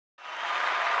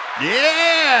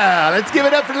Yeah, let's give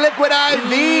it up for Liquid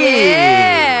IV.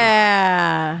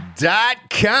 Yeah.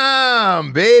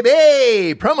 .com,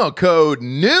 baby. Promo code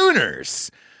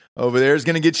Nooners over there is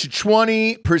going to get you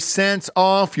 20%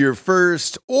 off your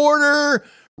first order.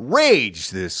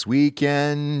 Rage this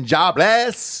weekend.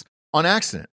 Jobless on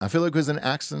accident. I feel like it was an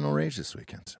accidental rage this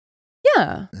weekend.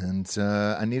 Yeah. And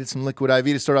I needed some Liquid IV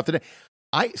to start off the day.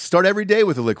 I start every day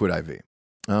with a Liquid IV.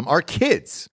 Our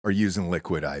kids are using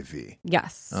Liquid IV.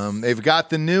 Yes. They've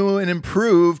got the new and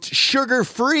improved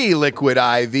sugar-free Liquid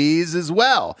IVs as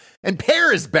well. And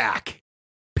Pear is back.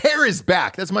 Pear is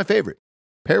back. That's my favorite.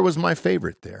 Pear was my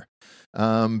favorite there.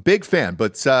 Big fan.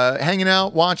 But hanging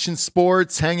out, watching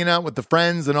sports, hanging out with the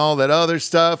friends and all that other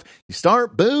stuff. You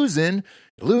start boozing,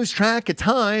 you lose track of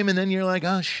time, and then you're like,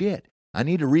 oh, shit. I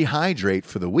need to rehydrate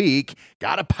for the week.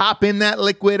 Got to pop in that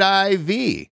Liquid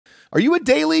IV. Are you a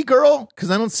daily girl? Because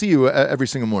I don't see you every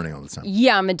single morning all the time.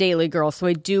 Yeah, I'm a daily girl. So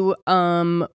I do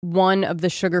one of the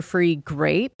sugar-free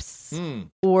grapes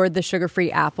or the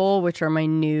sugar-free apple, which are my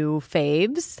new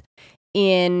faves,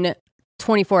 in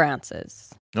 24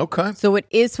 ounces. Okay. So it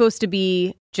is supposed to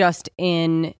be just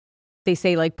in, they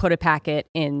say, like, put a packet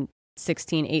in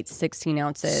 8 to 16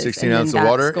 ounces. 16 ounces of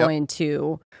water. That's going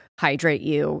to hydrate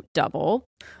you double.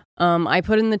 I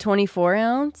put in the 24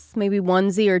 ounce, maybe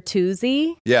onesie or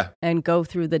twosie. Yeah. And go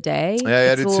through the day.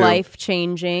 Yeah, it's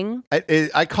life-changing.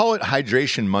 I call it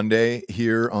Hydration Monday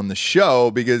here on the show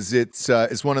because it's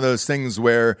one of those things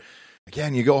where,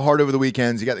 again, you go hard over the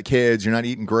weekends, you got the kids, you're not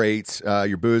eating great,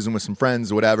 you're boozing with some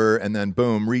friends or whatever, and then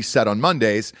boom, reset on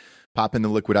Mondays, pop in the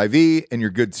Liquid IV, and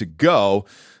you're good to go.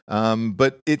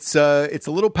 But it's a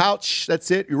little pouch,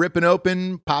 that's it. You're ripping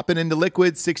open, popping into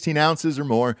liquid, 16 ounces or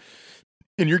more.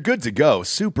 And you're good to go.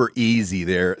 Super easy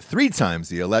there. 3 times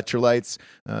the electrolytes,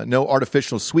 no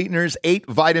artificial sweeteners, 8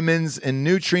 vitamins and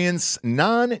nutrients,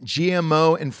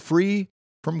 non-GMO and free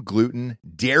from gluten,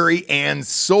 dairy, and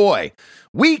soy.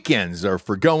 Weekends are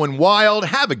for going wild.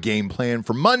 Have a game plan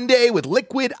for Monday with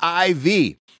Liquid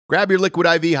IV. Grab your Liquid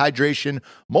IV hydration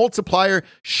multiplier,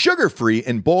 sugar-free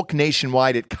in bulk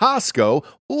nationwide at Costco,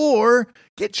 or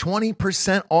get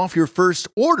 20% off your first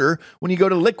order when you go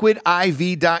to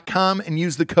liquidiv.com and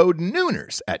use the code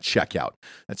Nooners at checkout.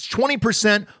 That's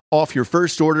 20% off your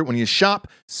first order when you shop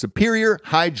Superior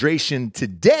Hydration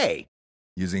today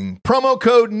using promo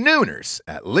code Nooners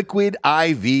at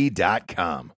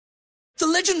liquidiv.com. The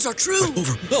legends are true.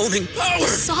 Overwhelming power! The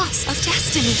sauce of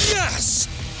destiny. Yes!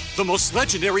 The most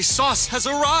legendary sauce has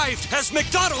arrived as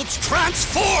McDonald's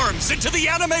transforms into the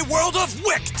anime world of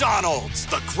WickDonald's.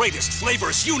 The greatest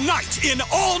flavors unite in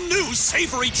all new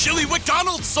savory chili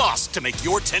McDonald's sauce to make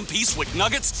your 10-piece Wick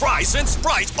Nuggets, fries, and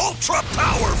Sprite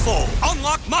ultra-powerful.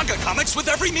 Unlock manga comics with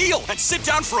every meal and sit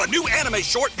down for a new anime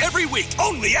short every week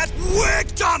only at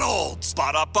WickDonald's.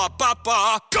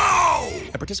 Ba-da-ba-ba-ba, go!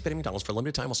 At participating McDonald's for a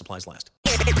limited time while supplies last.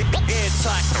 It's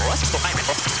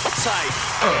like...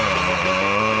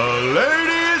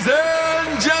 Ladies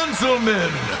and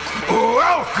gentlemen,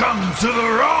 welcome to the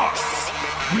Ross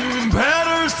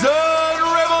Patterson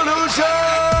Revolution!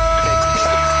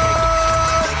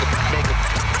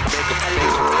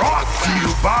 Brought to you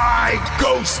by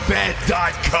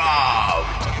GhostBed.com.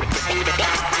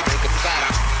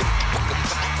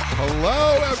 Hello,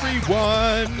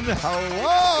 everyone.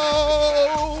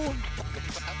 Hello.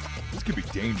 This could be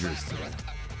dangerous today.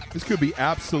 This could be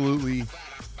absolutely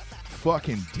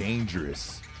fucking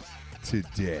dangerous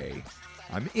today.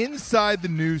 I'm inside the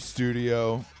news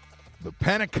studio, the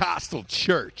Pentecostal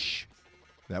church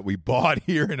that we bought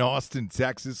here in Austin,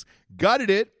 Texas. Gutted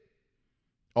it.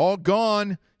 All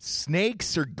gone.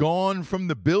 Snakes are gone from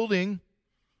the building.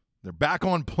 They're back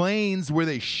on planes where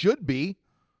they should be.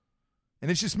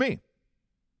 And it's just me,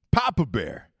 Papa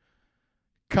Bear,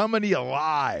 coming to you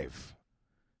live.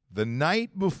 The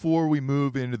night before we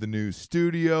move into the new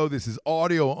studio, this is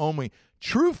audio only.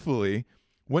 Truthfully,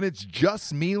 when it's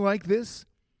just me like this,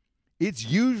 it's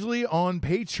usually on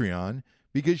Patreon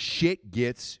because shit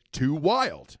gets too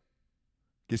wild.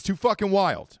 Gets too fucking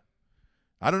wild.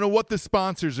 I don't know what the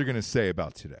sponsors are going to say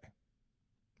about today.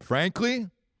 Frankly,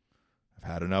 I've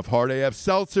had enough Hard AF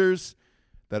seltzers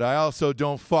that I also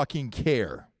don't fucking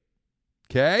care.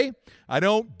 Okay? I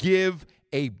don't give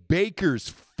a baker's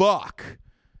fuck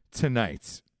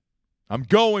tonight. I'm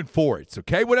going for it,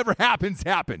 okay? Whatever happens,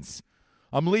 happens.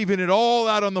 I'm leaving it all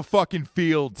out on the fucking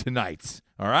field tonight,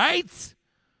 all right?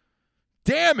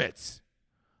 Damn it.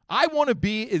 I want to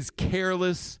be as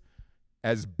careless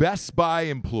as Best Buy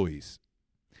employees.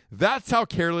 That's how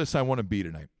careless I want to be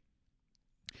tonight.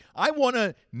 I want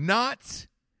to not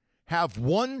have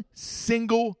one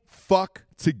single fuck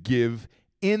to give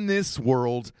in this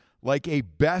world like a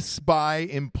Best Buy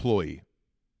employee.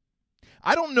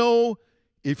 I don't know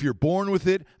if you're born with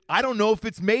it. I don't know if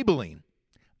it's Maybelline.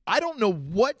 I don't know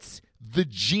what the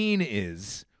gene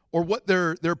is or what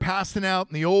they're passing out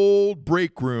in the old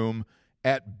break room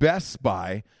at Best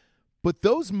Buy, but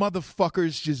those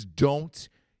motherfuckers just don't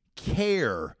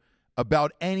care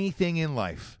about anything in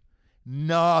life.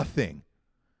 Nothing.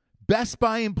 Best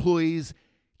Buy employees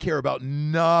care about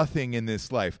nothing in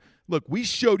this life. Look, we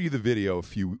showed you the video a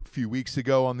few weeks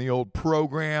ago on the old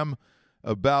program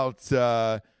about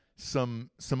some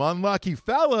unlucky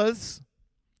fellas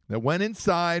that went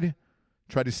inside,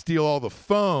 tried to steal all the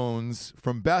phones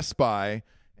from Best Buy,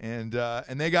 and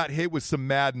they got hit with some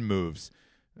Madden moves.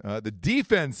 The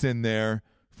defense in there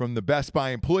from the Best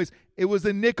Buy employees, it was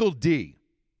a nickel D.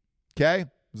 Okay? It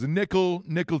was a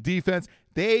nickel defense.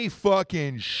 They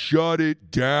fucking shut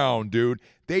it down, dude.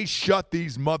 They shut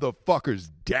these motherfuckers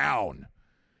down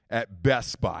at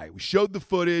Best Buy. We showed the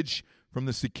footage from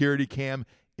the security cam.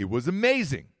 It was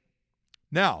amazing.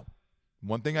 Now,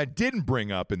 one thing I didn't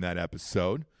bring up in that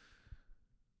episode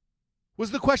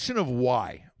was the question of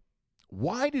why.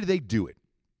 Why did they do it?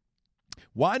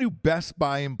 Why do Best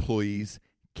Buy employees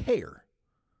care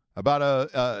about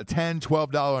a $10,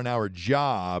 $12 an hour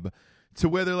job to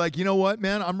where they're like, you know what,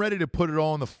 man, I'm ready to put it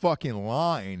all on the fucking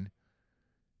line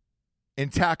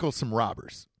and tackle some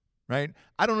robbers, right?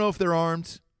 I don't know if they're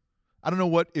armed. I don't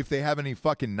know if they have any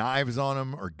fucking knives on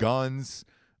them or guns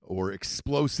or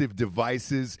explosive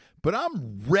devices, but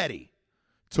I'm ready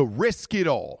to risk it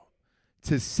all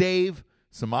to save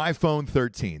some iPhone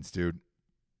 13s, dude.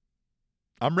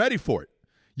 I'm ready for it.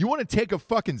 You want to take a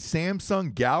fucking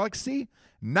Samsung Galaxy?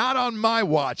 Not on my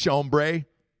watch, hombre.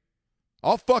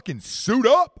 I'll fucking suit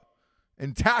up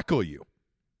and tackle you.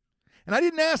 And I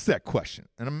didn't ask that question.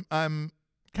 And I'm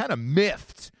kind of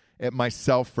miffed at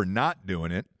myself for not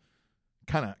doing it.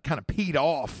 Kind of peed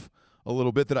off a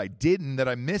little bit that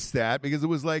I missed that, because it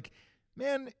was like,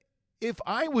 man, if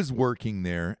I was working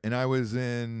there and I was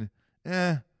in,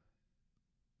 I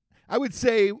would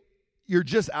say you're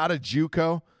just out of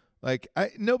JUCO. Like,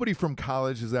 nobody from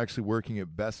college is actually working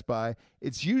at Best Buy.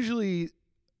 It's usually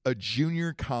a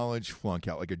junior college flunk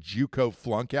out, like a JUCO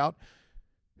flunk out,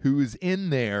 who is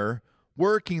in there,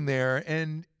 working there,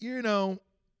 and, you know,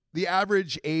 the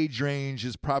average age range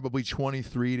is probably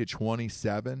 23 to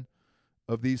 27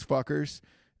 of these fuckers.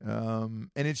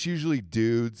 And it's usually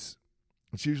dudes.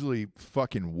 It's usually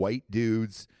fucking white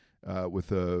dudes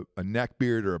with a neck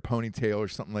beard or a ponytail or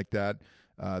something like that.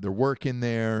 They're working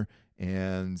there,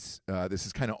 and this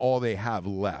is kind of all they have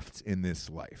left in this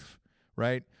life,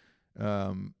 right?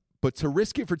 But to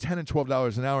risk it for $10 and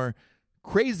 $12 an hour,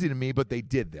 crazy to me, but they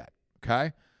did that,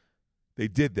 okay? They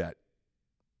did that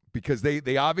because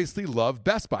they obviously love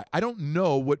Best Buy. I don't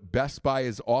know what Best Buy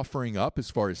is offering up as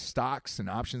far as stocks and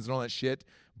options and all that shit,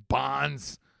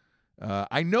 bonds.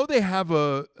 I know they have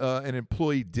an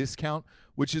employee discount,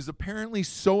 which is apparently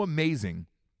so amazing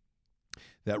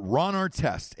that Ron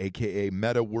Artest, a.k.a.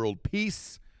 Meta World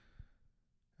Peace,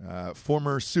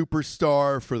 former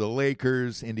superstar for the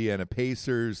Lakers, Indiana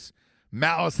Pacers,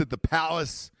 Malice at the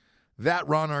Palace, that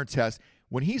Ron Artest,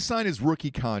 when he signed his rookie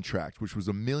contract, which was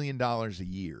 $1 million a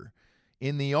year,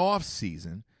 in the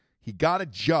offseason, he got a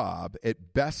job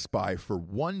at Best Buy for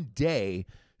one day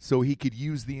so he could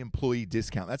use the employee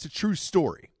discount. That's a true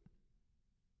story.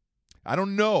 I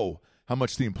don't know how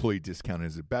much the employee discount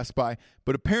is at Best Buy,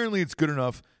 but apparently it's good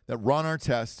enough that Ron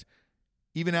Artest,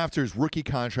 even after his rookie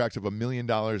contract of $1 million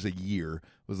a year,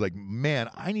 was like, man,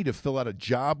 I need to fill out a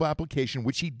job application,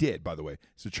 which he did, by the way.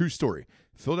 It's a true story.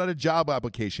 Filled out a job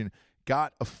application,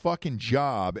 got a fucking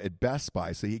job at Best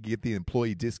Buy so he could get the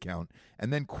employee discount,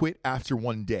 and then quit after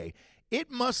one day.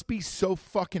 It must be so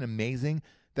fucking amazing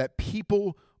that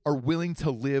people are willing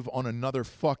to live on another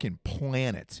fucking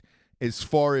planet as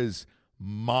far as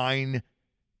mind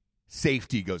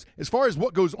safety goes, as far as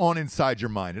what goes on inside your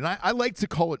mind. And I like to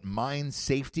call it mind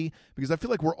safety because I feel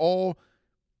like we're all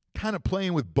kind of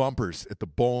playing with bumpers at the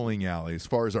bowling alley as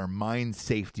far as our mind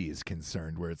safety is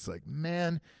concerned, where it's like,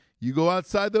 man, you go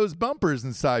outside those bumpers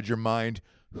inside your mind,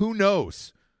 who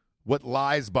knows what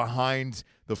lies behind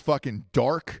the fucking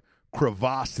dark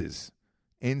crevasses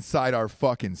inside our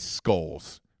fucking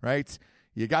skulls, right?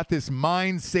 You got this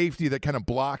mind safety that kind of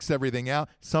blocks everything out.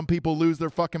 Some people lose their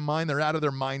fucking mind. They're out of their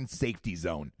mind safety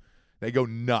zone. They go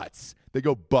nuts. They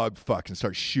go bug fuck and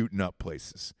start shooting up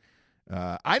places.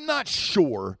 I'm not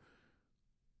sure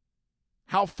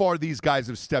how far these guys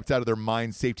have stepped out of their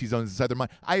mind safety zones inside their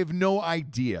mind. I have no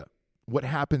idea what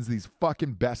happens to these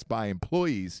fucking Best Buy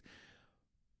employees,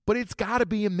 but it's got to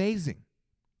be amazing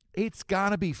It's got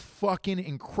to be fucking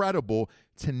incredible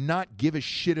to not give a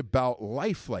shit about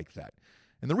life like that.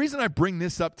 And the reason I bring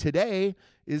this up today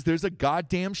is there's a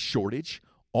goddamn shortage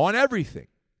on everything.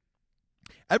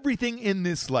 Everything in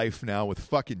this life now with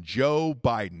fucking Joe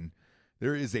Biden,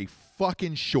 there is a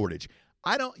fucking shortage.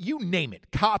 You name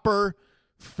it. Copper,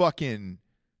 fucking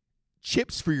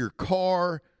chips for your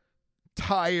car,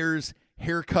 tires,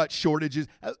 haircut shortages,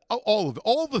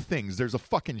 all the things. There's a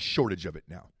fucking shortage of it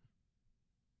now.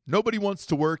 Nobody wants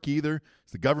to work either.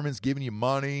 The government's giving you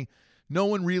money. No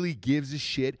one really gives a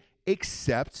shit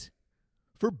except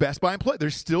for Best Buy employees.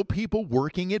 There's still people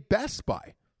working at Best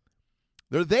Buy.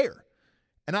 They're there.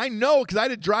 And I know because I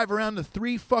had to drive around to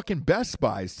 3 fucking Best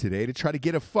Buys today to try to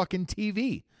get a fucking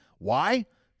TV. Why?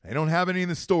 They don't have any in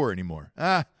the store anymore.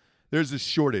 There's a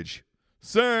shortage.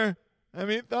 Sir,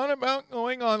 have you thought about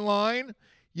going online?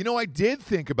 You know, I did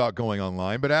think about going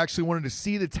online, but I actually wanted to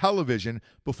see the television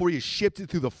before you shipped it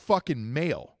through the fucking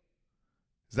mail.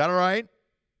 Is that all right?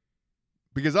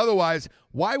 Because otherwise,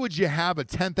 why would you have a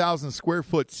 10,000 square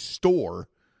foot store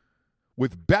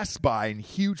with Best Buy and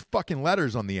huge fucking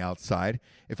letters on the outside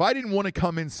if I didn't want to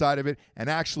come inside of it and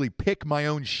actually pick my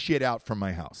own shit out from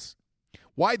my house?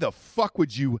 Why the fuck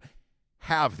would you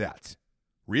have that?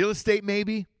 Real estate,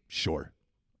 maybe? Sure.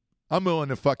 I'm willing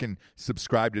to fucking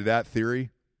subscribe to that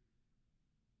theory.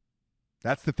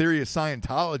 That's the theory of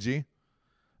Scientology.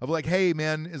 Of like, hey,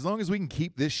 man, as long as we can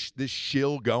keep this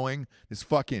shill going, this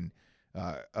fucking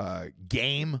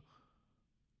game,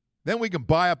 then we can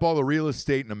buy up all the real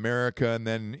estate in America, and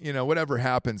then, you know, whatever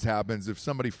happens. If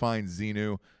somebody finds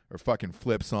Xenu or fucking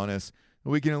flips on us,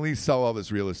 we can at least sell all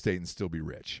this real estate and still be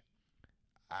rich.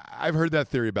 I've heard that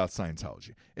theory about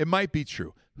Scientology. It might be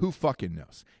true. Who fucking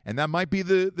knows? And that might be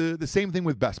the same thing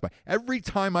with Best Buy. Every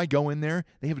time I go in there,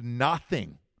 they have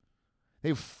nothing. They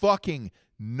have fucking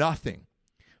nothing.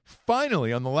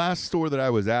 Finally, on the last store that I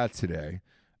was at today,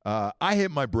 I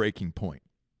hit my breaking point.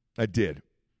 I did.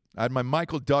 I had my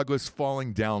Michael Douglas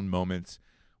falling down moments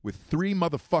with 3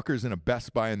 motherfuckers in a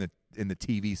Best Buy in the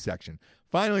TV section.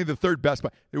 Finally, the third Best Buy.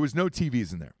 There was no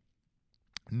TVs in there.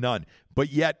 None.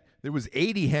 But yet, there was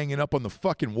 80 hanging up on the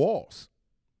fucking walls.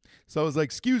 So I was like,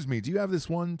 excuse me, do you have this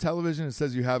one television? It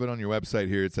says you have it on your website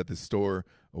here. It's at this store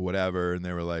or whatever. And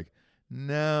they were like,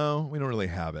 no, we don't really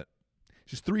have it.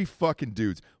 Just 3 fucking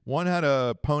dudes. One had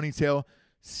a ponytail,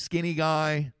 skinny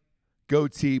guy,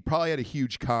 goatee, probably had a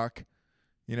huge cock.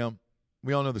 You know,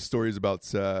 we all know the stories about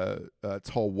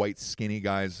tall, white, skinny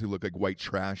guys who look like white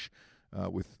trash.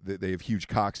 They have huge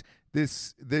cocks.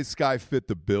 This guy fit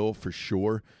the bill for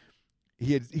sure.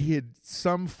 He had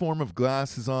some form of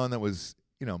glasses on that was,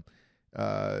 you know,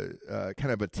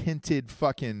 kind of a tinted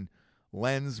fucking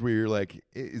lens where you're like,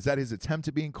 is that his attempt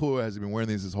at being cool? Or has he been wearing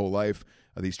these his whole life?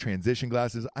 Are these transition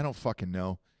glasses? I don't fucking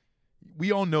know.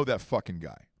 We all know that fucking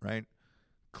guy, right?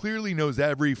 Clearly knows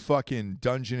every fucking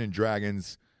Dungeon and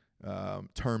Dragons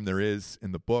term there is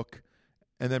in the book.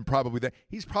 And then probably that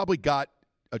he's probably got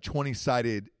a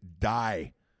 20-sided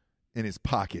die in his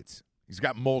pockets. He's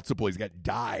got multiple. He's got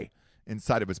die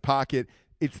inside of his pocket.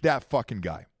 It's that fucking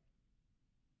guy.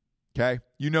 Okay?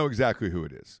 You know exactly who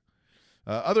it is.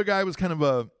 Other guy was kind of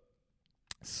a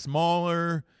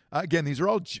smaller. Again, these are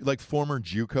all like former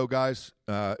JUCO guys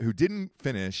who didn't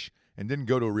finish and didn't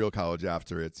go to a real college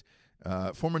after it.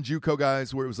 Former JUCO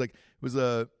guys where it was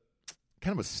a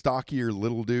kind of a stockier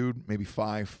little dude, maybe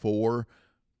 5'4",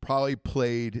 probably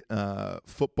played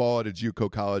football at a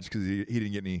JUCO college because he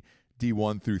didn't get any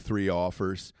D1 through 3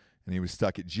 offers, and he was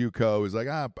stuck at JUCO. He was like,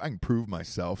 I can prove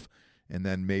myself, and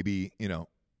then maybe, you know,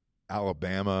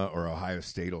 Alabama or Ohio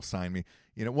State will sign me.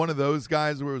 You know, one of those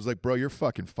guys where it was like, bro, you're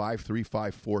fucking 5'3",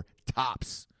 5'4",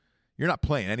 tops. You're not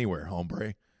playing anywhere,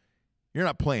 hombre. You're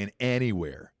not playing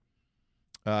anywhere.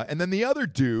 And then the other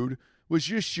dude was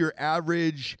just your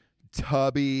average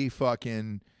tubby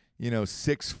fucking, you know,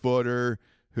 6-footer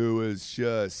who was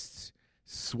just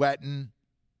sweating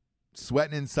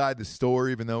inside the store,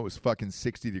 even though it was fucking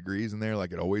 60 degrees in there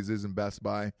like it always is in Best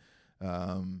Buy.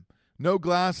 No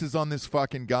glasses on this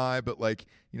fucking guy, but like,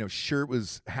 you know, shirt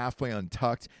was halfway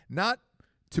untucked. Not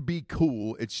to be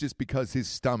cool, it's just because his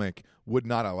stomach would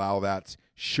not allow that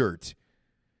shirt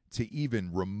to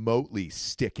even remotely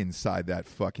stick inside that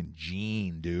fucking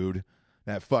jean, dude.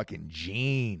 That fucking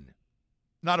jean.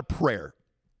 Not a prayer.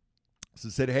 So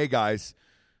I said, hey guys,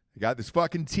 I got this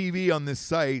fucking TV on this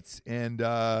site, and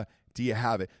do you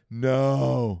have it?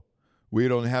 No, we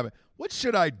don't have it. What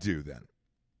should I do then?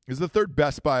 It's the third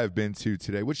Best Buy I've been to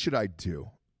today. What should I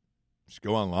do? Just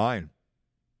go online,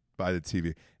 buy the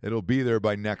TV. It'll be there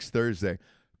by next Thursday.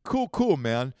 Cool,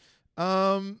 man.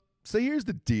 So here's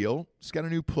the deal. Just got a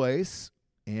new place,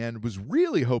 and was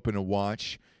really hoping to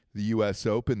watch the U.S.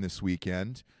 Open this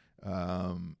weekend,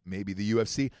 maybe the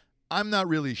UFC. I'm not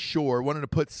really sure. Wanted to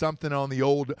put something on the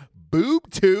old boob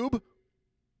tube.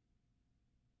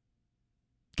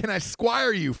 Can I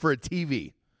squire you for a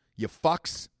TV? You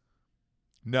fucks.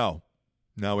 No,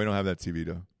 we don't have that TV,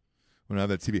 though. We don't have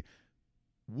that TV.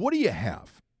 What do you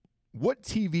have? What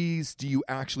TVs do you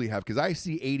actually have? Because I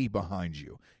see 80 behind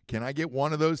you. Can I get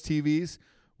one of those TVs?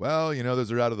 Well,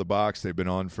 those are out of the box. They've been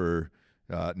on for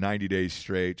 90 days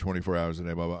straight, 24 hours a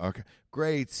day, blah, blah. Okay,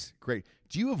 great.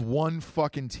 Do you have one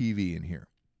fucking TV in here?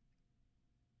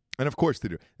 And of course they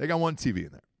do. They got one TV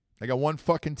in there. They got one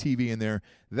fucking TV in there.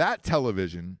 That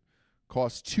television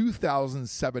costs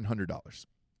 $2,700.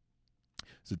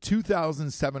 It's a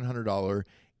 $2,700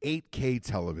 8K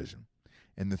television.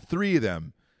 And the three of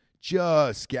them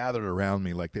just gathered around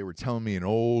me like they were telling me an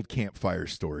old campfire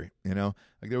story, Like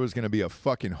there was going to be a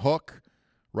fucking hook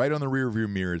right on the rearview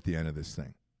mirror at the end of this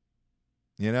thing.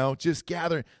 Just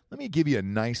gather. Let me give you a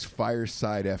nice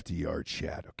fireside FDR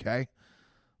chat, okay?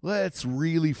 Let's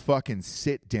really fucking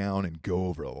sit down and go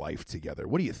over life together.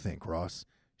 What do you think, Ross?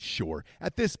 Sure.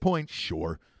 At this point,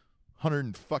 sure.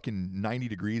 190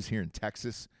 degrees here in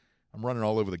Texas. I'm running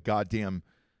all over the goddamn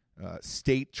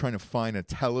state trying to find a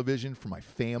television for my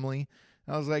family.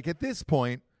 I was like, at this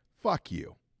point, fuck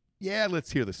you. Yeah,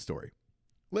 let's hear the story.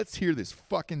 Let's hear this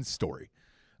fucking story.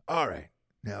 All right.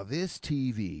 Now, this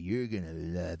TV, you're going to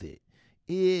love it.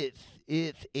 It's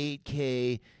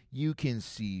 8K. You can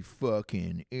see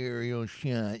fucking aerial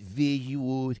shots,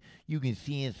 visuals. You can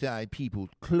see inside people's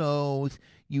clothes.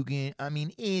 It's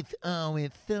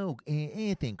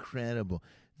incredible.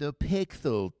 The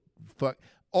pixel,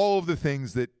 all of the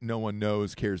things that no one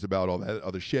knows, cares about, all that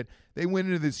other shit. They went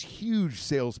into this huge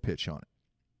sales pitch on it.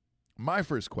 My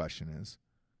first question is,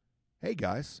 hey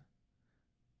guys,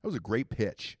 that was a great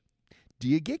pitch. Do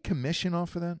you get commission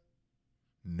off of that?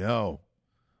 No.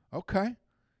 Okay.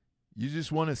 You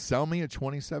just want to sell me a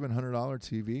 $2,700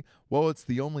 TV? Well, it's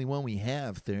the only one we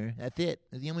have, sir. That's it.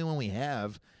 It's the only one we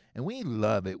have, and we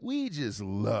love it. We just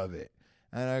love it.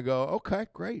 And I go, okay,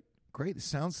 great.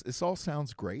 This all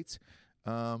sounds great.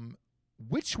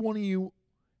 Which one of you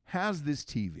has this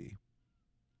TV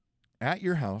at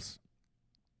your house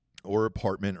or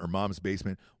apartment or mom's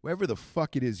basement, wherever the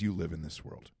fuck it is you live in this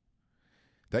world,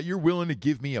 that you're willing to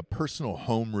give me a personal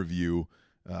home review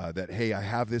that, hey, I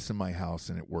have this in my house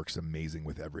and it works amazing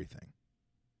with everything?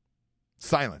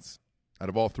 Silence out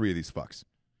of all three of these fucks.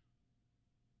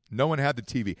 No one had the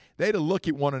TV. They had to look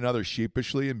at one another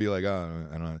sheepishly and be like, oh,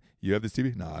 I don't. You have this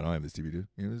TV? No, I don't have this TV, dude.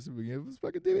 You have this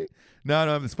fucking TV? No, I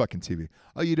don't have this fucking TV.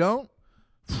 Oh, you don't?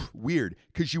 Weird.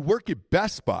 Because you work at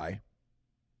Best Buy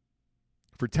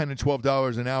for $10 to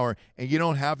 $12 an hour, and you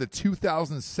don't have the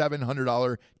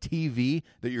 $2,700 TV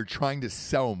that you're trying to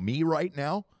sell me right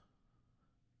now?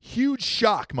 Huge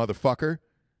shock, motherfucker.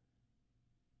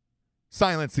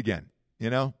 Silence again.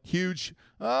 Huge.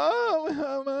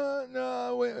 Oh,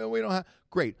 no, we don't have.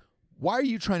 Great. Why are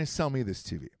you trying to sell me this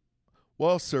TV?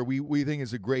 Well, sir, we think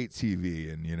it's a great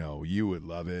TV, and, you would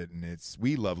love it, and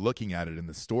we love looking at it in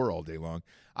the store all day long.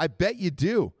 I bet you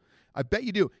do.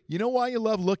 You know why you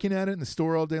love looking at it in the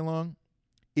store all day long?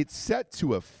 It's set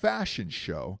to a fashion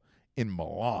show in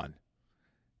Milan.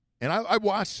 And I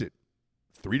watched it.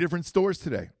 3 different stores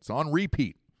today. It's on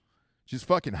repeat. Just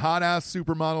fucking hot-ass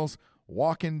supermodels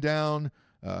walking down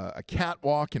a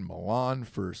catwalk in Milan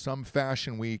for some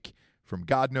fashion week from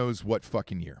God knows what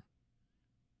fucking year.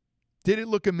 Did it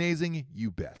look amazing?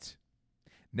 You bet.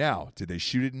 Now, did they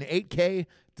shoot it in 8K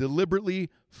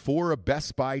deliberately for a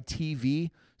Best Buy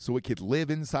TV so it could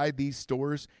live inside these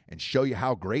stores and show you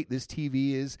how great this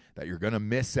TV is that you're going to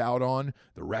miss out on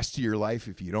the rest of your life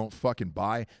if you don't fucking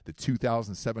buy the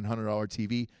 $2,700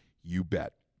 TV? You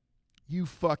bet. You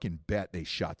fucking bet they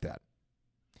shot that.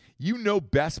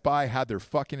 Best Buy had their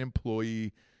fucking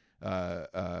employee,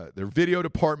 their video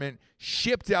department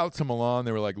shipped out to Milan.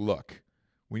 They were like, look,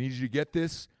 we need you to get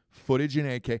this footage in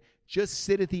 8K. Just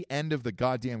sit at the end of the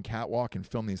goddamn catwalk and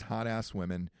film these hot-ass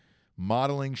women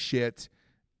modeling shit.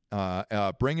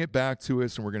 Bring it back to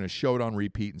us, and we're going to show it on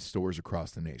repeat in stores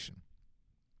across the nation.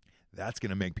 That's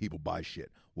going to make people buy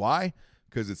shit. Why?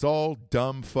 Because it's all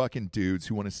dumb fucking dudes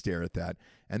who want to stare at that.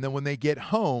 And then when they get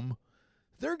home,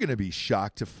 they're going to be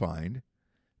shocked to find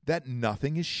that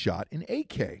nothing is shot in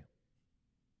 8K.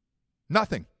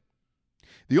 Nothing.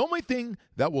 The only thing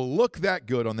that will look that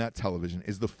good on that television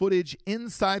is the footage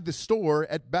inside the store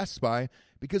at Best Buy,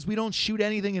 because we don't shoot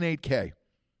anything in 8K.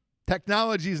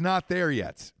 Technology's not there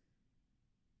yet.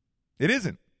 It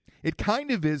isn't. It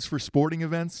kind of is for sporting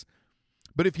events,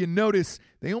 But if you notice,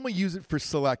 they only use it for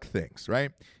select things,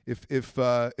 right? If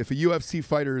a UFC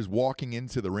fighter is walking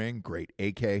into the ring, great,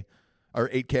 8K or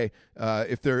 8K.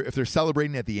 If they're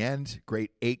celebrating at the end,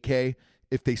 great, 8K.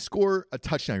 If they score a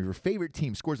touchdown, if your favorite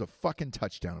team scores a fucking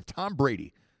touchdown, if Tom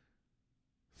Brady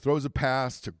throws a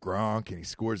pass to Gronk and he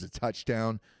scores a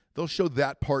touchdown, they'll show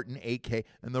that part in 8K,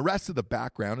 and the rest of the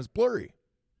background is blurry.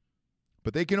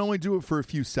 But they can only do it for a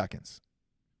few seconds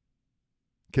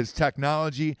because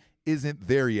technology isn't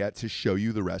there yet to show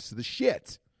you the rest of the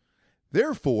shit.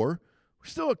 Therefore, we're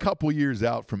still a couple years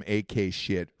out from 8K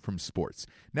shit from sports.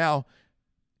 Now,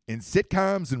 in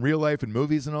sitcoms and real life and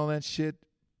movies and all that shit,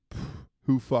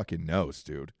 who fucking knows,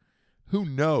 dude? Who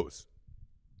knows?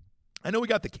 I know we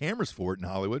got the cameras for it in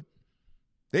Hollywood.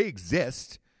 They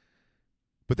exist.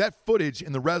 But that footage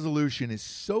and the resolution is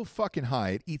so fucking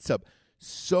high, it eats up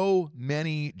so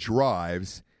many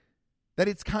drives that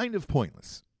it's kind of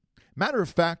pointless. Matter of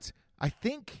fact, I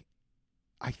think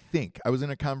I was in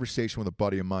a conversation with a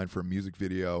buddy of mine for a music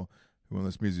video, one of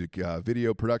this music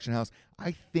video production house.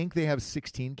 I think they have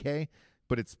 16K,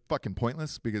 but it's fucking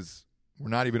pointless because we're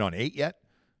not even on 8 yet.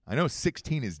 I know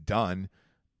 16 is done.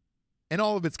 And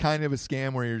all of it's kind of a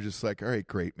scam where you're just like, all right,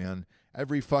 great, man.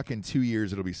 Every fucking 2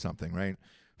 years it'll be something, right?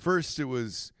 First it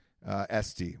was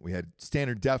SD. We had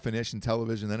standard definition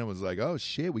television. Then it was like, oh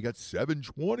shit, we got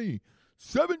 720.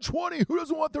 720. Who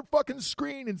doesn't want their fucking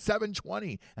screen in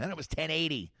 720? And then it was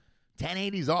 1080.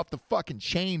 1080's off the fucking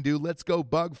chain, dude. Let's go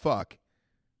bug fuck.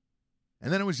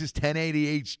 And then it was just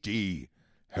 1080 HD.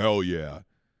 Hell yeah.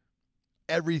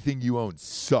 Everything you own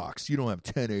sucks. You don't have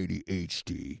 1080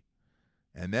 HD.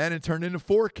 And then it turned into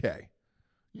 4K.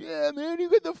 Yeah, man, you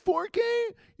got the 4K?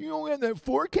 You don't got that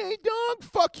 4K, dog?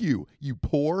 Fuck you. You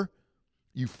poor.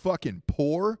 You fucking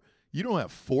poor. You don't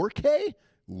have 4K?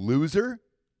 Loser.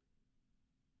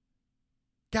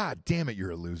 God damn it,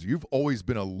 you're a loser. You've always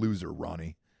been a loser,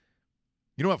 Ronnie.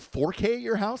 You don't have 4K at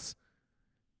your house?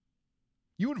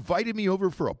 You invited me over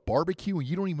for a barbecue and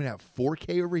you don't even have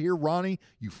 4K over here, Ronnie?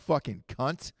 You fucking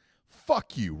cunt.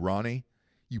 Fuck you, Ronnie.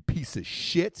 You piece of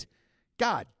shit.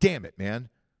 God damn it, man.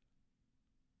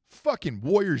 Fucking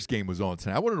Warriors game was on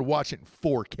tonight. I wanted to watch it in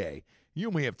 4K. You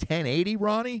only have 1080,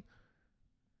 Ronnie?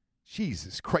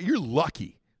 Jesus Christ. You're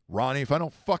lucky, Ronnie, if I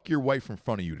don't fuck your wife in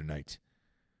front of you tonight.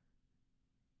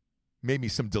 Made me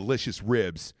some delicious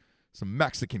ribs, some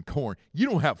Mexican corn. You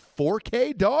don't have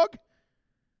 4K, dog?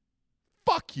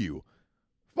 Fuck you.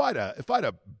 If I had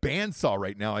a bandsaw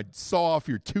right now, I'd saw off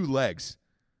your 2 legs.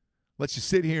 Let you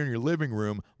sit here in your living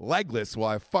room legless while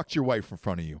I fucked your wife in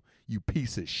front of you. You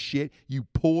piece of shit. You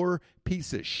poor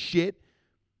piece of shit.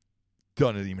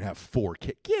 Doesn't even have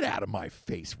 4K. Get out of my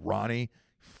face, Ronnie.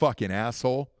 Fucking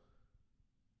asshole.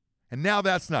 And now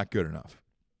that's not good enough.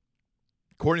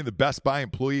 According to the Best Buy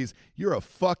employees, you're a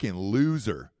fucking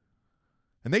loser.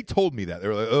 And they told me that. They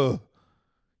were like, "Oh,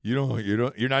 you're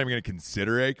not even going to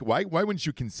consider AK. Why wouldn't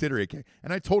you consider AK?"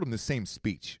 And I told them the same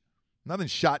speech. Nothing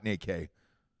shot in AK,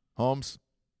 Holmes.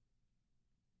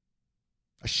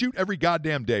 I shoot every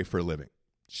goddamn day for a living.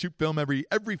 Shoot film every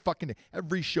fucking day.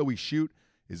 Every show we shoot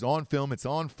is on film. It's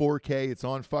on 4K. It's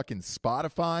on fucking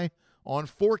Spotify on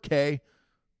 4K.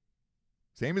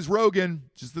 Same as Rogan,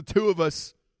 just the two of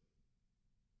us.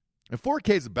 And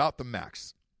 4K is about the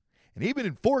max. And even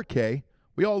in 4K,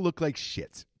 we all look like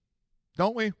shit.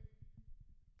 Don't we?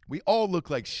 We all look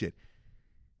like shit.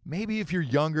 Maybe if you're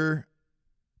younger,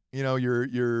 you know,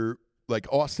 you're like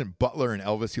Austin Butler and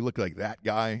Elvis, you look like that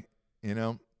guy, you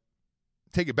know.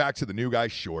 Take it back to the new guy,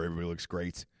 sure, everybody looks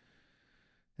great.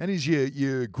 And as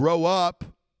you grow up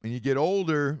and you get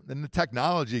older, then the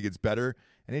technology gets better,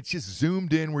 and it's just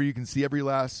zoomed in where you can see every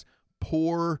last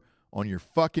pore on your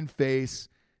fucking face,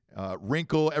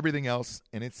 wrinkle, everything else,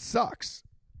 and it sucks.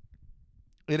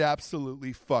 It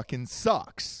absolutely fucking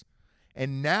sucks.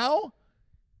 And now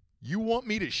you want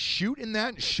me to shoot in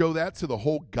that and show that to the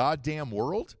whole goddamn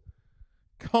world?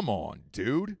 Come on,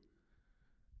 dude.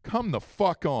 Come the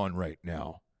fuck on right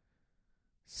now.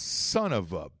 Son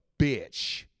of a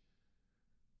bitch.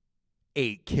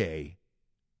 8K.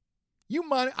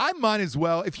 I might as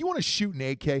well, if you want to shoot in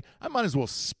 8K, I might as well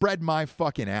spread my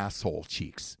fucking asshole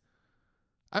cheeks.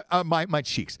 My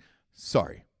cheeks.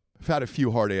 Sorry. I've had a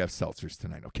few hard AF seltzers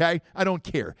tonight, okay? I don't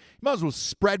care. You might as well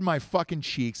spread my fucking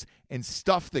cheeks and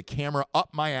stuff the camera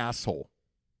up my asshole.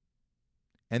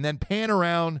 And then pan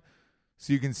around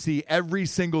so you can see every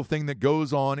single thing that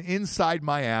goes on inside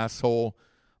my asshole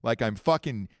like I'm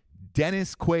fucking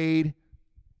Dennis Quaid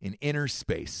in inner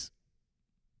space.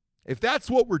 If that's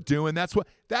what we're doing, that's what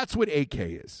AK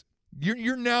is.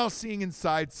 You're now seeing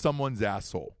inside someone's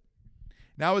asshole.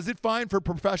 Now, is it fine for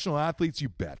professional athletes? You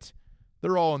bet.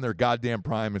 They're all in their goddamn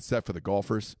prime except for the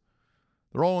golfers.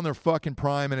 They're all in their fucking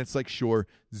prime, and it's like, sure,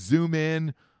 zoom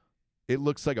in. It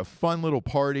looks like a fun little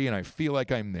party, and I feel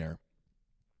like I'm there.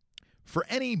 For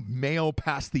any male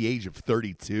past the age of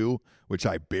 32, which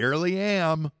I barely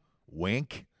am,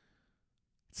 wink,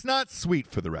 it's not sweet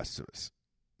for the rest of us.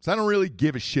 So I don't really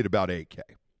give a shit about 8K.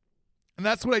 And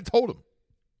that's what I told him.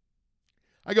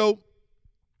 I go,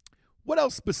 what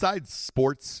else besides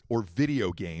sports or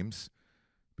video games?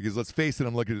 Because let's face it,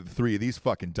 I'm looking at the three of these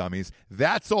fucking dummies.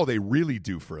 That's all they really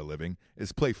do for a living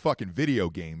is play fucking video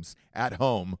games at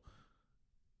home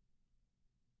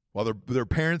while their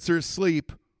parents are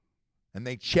asleep, and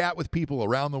they chat with people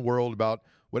around the world about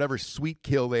whatever sweet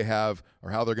kill they have or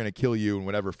how they're going to kill you in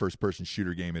whatever first-person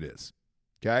shooter game it is.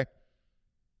 Okay?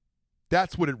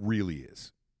 That's what it really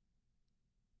is.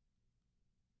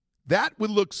 That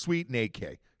would look sweet in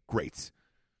 8K. Great.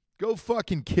 Go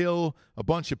fucking kill a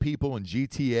bunch of people in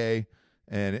GTA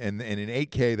and in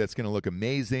 8K. That's going to look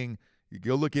amazing. You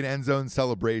go look at end zone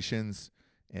celebrations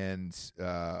and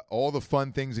all the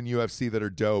fun things in UFC that are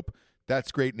dope.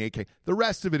 That's great in 8K. The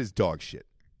rest of it is dog shit.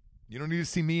 You don't need to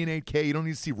see me in 8K. You don't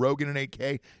need to see Rogan in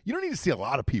 8K. You don't need to see a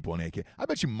lot of people in 8K. I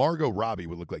bet you Margot Robbie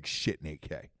would look like shit in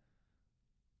 8K.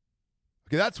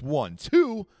 Okay, that's one.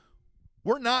 Two,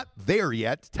 we're not there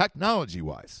yet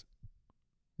technology-wise.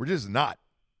 We're just not.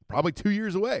 Probably 2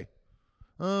 years away.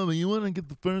 Oh, but you want to get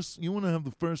the first, you want to have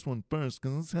the first one first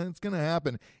because it's going to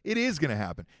happen. It is going to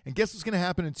happen. And guess what's going to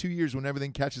happen in 2 years when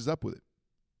everything catches up with it?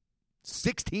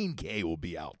 16K will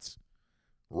be out.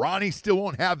 Ronnie still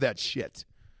won't have that shit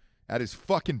at his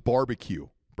fucking barbecue,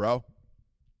 bro.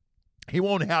 He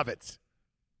won't have it.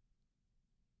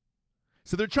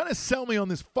 So they're trying to sell me on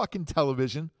this fucking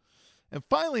television. And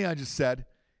finally I just said,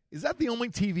 is that the only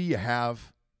TV you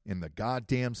have in the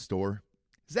goddamn store?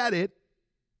 Is that it?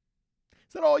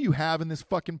 Is that all you have in this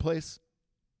fucking place?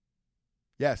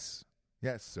 Yes.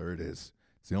 Yes, sir, it is.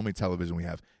 It's the only television we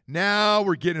have. Now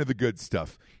we're getting into the good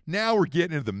stuff. Now we're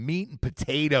getting into the meat and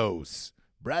potatoes.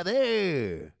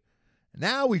 Brother.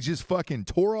 Now we just fucking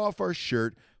tore off our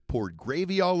shirt, poured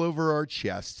gravy all over our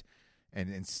chest,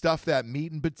 and stuffed that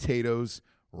meat and potatoes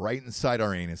right inside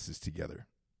our anuses together.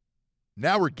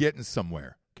 Now we're getting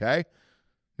somewhere, okay?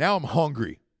 Now I'm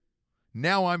hungry.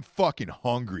 Now I'm fucking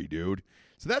hungry, dude.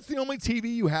 So that's the only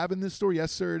TV you have in this store?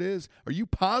 Yes, sir, it is. Are you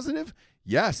positive?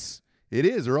 Yes, it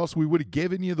is, or else we would have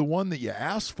given you the one that you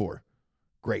asked for.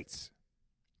 Great.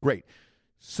 Great.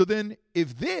 So then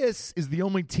if this is the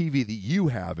only TV that you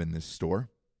have in this store,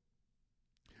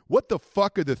 what the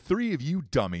fuck are the three of you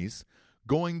dummies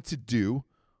going to do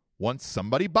once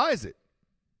somebody buys it?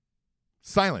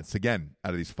 Silence again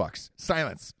out of these fucks.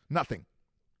 Silence. Nothing.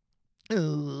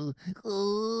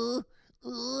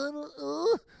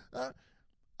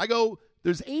 I go,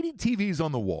 there's 80 TVs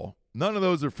on the wall. None of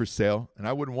those are for sale, and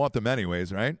I wouldn't want them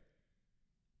anyways, right?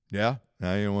 Yeah?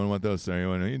 No, you don't want those, sir.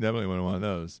 You definitely wouldn't want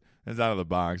those. It's out of the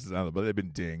box. It's out of the, but they've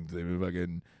been dinged. They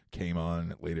fucking came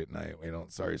on late at night. We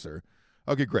don't. Sorry, sir.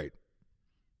 Okay, great.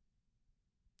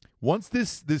 Once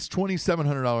this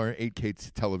 $2,700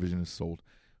 8K television is sold,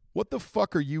 what the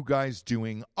fuck are you guys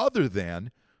doing other than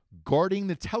guarding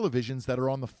the televisions that are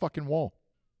on the fucking wall?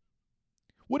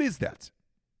 What is that?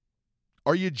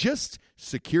 Are you just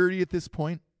security at this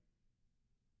point?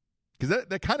 Because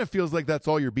that kind of feels like that's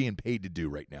all you're being paid to do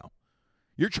right now.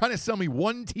 You're trying to sell me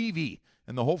one TV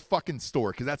in the whole fucking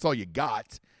store because that's all you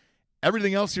got.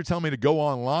 Everything else you're telling me to go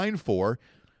online for.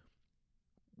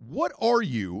 What are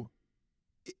you,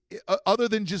 other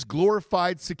than just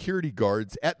glorified security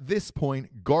guards, at this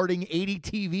point guarding 80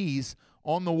 TVs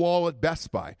on the wall at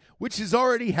Best Buy, which is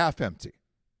already half empty?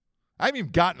 I haven't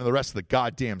even gotten to the rest of the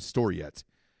goddamn store yet.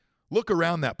 Look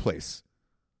around that place.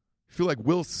 I feel like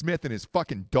Will Smith and his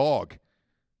fucking dog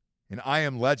and I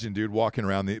Am Legend, dude, walking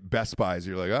around the Best Buys.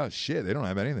 You're like, oh, shit, they don't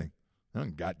have anything. They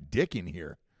don't got dick in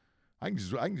here. I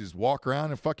can just walk around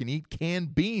and fucking eat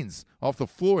canned beans off the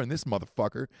floor in this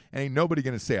motherfucker, and ain't nobody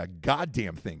going to say a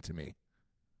goddamn thing to me.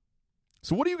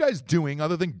 So what are you guys doing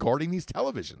other than guarding these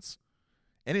televisions?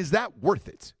 And is that worth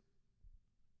it?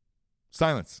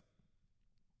 Silence.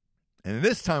 And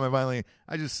this time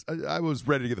I was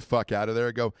ready to get the fuck out of there.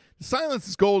 I go, silence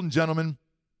is golden, gentlemen,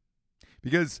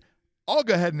 because I'll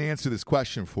go ahead and answer this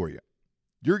question for you.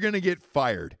 You're going to get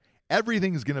fired.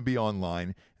 Everything's going to be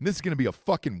online, and this is going to be a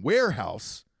fucking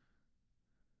warehouse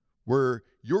where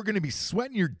you're going to be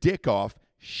sweating your dick off,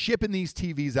 shipping these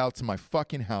TVs out to my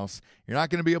fucking house. You're not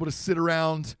going to be able to sit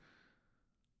around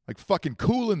like fucking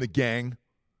Kool in the Gang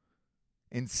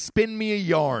and spin me a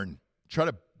yarn. Try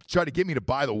to get me to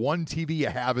buy the one TV you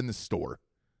have in the store.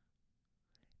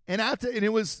 And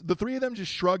it was the three of them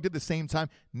just shrugged at the same time,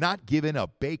 not giving a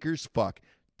baker's fuck.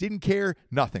 Didn't care,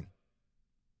 nothing.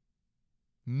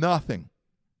 Nothing.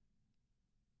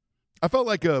 I felt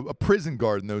like a prison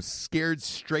guard in those Scared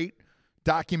Straight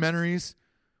documentaries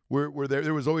where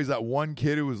there was always that one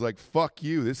kid who was like, fuck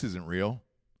you, this isn't real.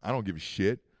 I don't give a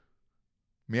shit.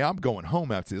 Man, I'm going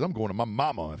home after this. I'm going to my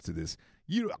mama after this.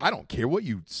 I don't care what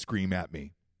you scream at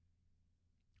me.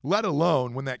 Let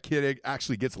alone when that kid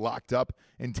actually gets locked up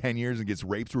in 10 years and gets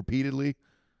raped repeatedly.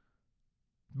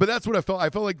 But that's what I felt. I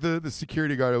felt like the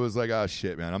security guard was like, oh,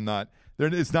 shit, man.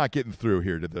 It's not getting through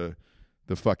here to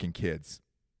the fucking kids.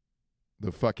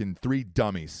 The fucking three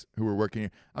dummies who were working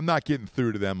here. I'm not getting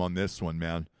through to them on this one,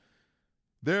 man.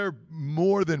 They're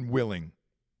more than willing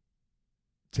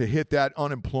to hit that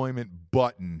unemployment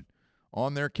button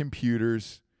on their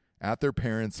computers, at their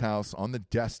parents' house, on the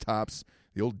desktops,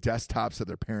 the old desktops that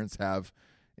their parents have,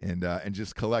 and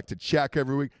just collect a check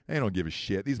every week. They don't give a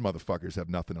shit. These motherfuckers have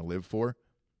nothing to live for.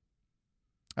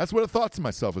 That's what I thought to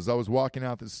myself as I was walking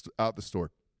out the store.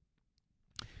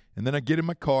 And then I get in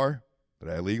my car that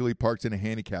I illegally parked in a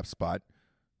handicap spot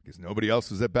because nobody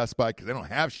else was at Best Buy because they don't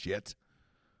have shit.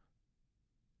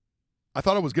 I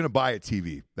thought I was going to buy a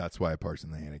TV. That's why I parked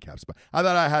in the handicap spot. I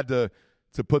thought I had to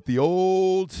put the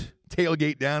old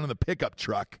tailgate down in the pickup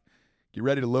truck, get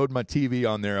ready to load my TV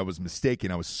on there. I was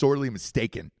mistaken. I was sorely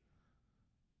mistaken.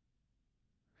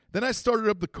 Then I started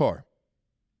up the car,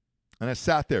 and I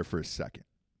sat there for a second.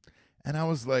 And I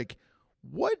was like,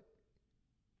 what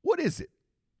is it?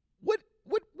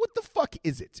 What the fuck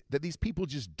is it that these people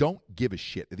just don't give a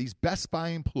shit? That these Best Buy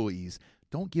employees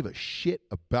don't give a shit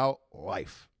about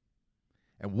life?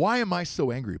 And why am I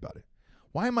so angry about it?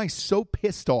 Why am I so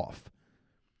pissed off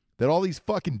that all these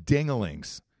fucking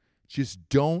dingalings just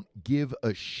don't give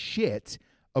a shit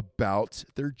about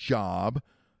their job,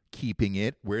 keeping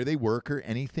it, where they work, or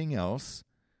anything else?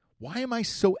 Why am I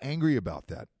so angry about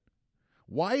that?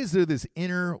 Why is there this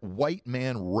inner white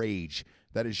man rage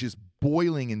that is just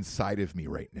boiling inside of me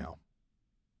right now?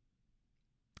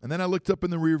 And then I looked up in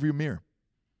the rearview mirror,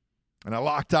 and I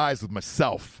locked eyes with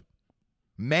myself.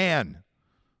 Man,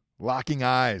 locking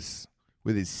eyes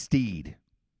with his steed.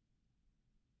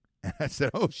 And I said,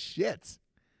 oh, shit.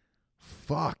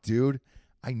 Fuck, dude.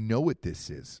 I know what this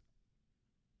is.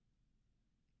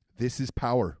 This is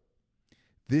power.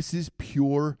 This is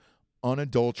pure,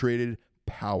 unadulterated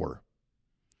power.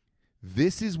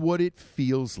 This is what it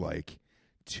feels like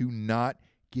to not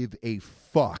give a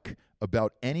fuck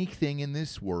about anything in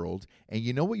this world. And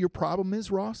you know what your problem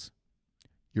is, Ross?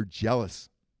 You're jealous.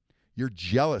 You're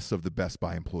jealous of the Best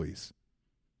Buy employees.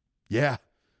 Yeah.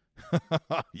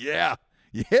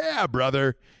 Yeah,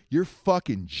 brother. You're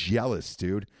fucking jealous,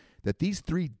 dude, that these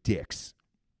three dicks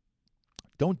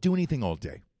don't do anything all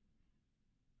day.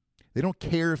 They don't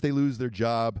care if they lose their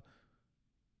job.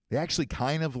 They actually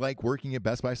kind of like working at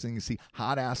Best Buy so you can see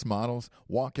hot-ass models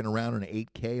walking around in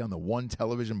 8K on the one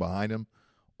television behind them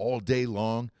all day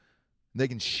long. They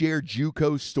can share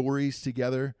JUCO stories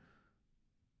together,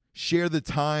 share the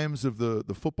times of the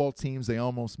football teams they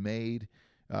almost made,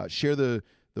 share the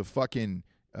fucking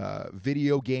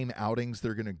video game outings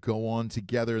they're going to go on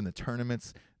together in the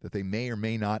tournaments that they may or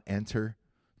may not enter.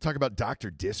 Talk about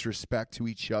Dr. Disrespect to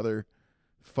each other,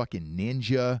 fucking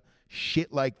ninja,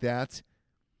 shit like that.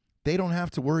 They don't have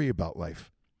to worry about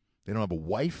life. They don't have a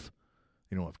wife.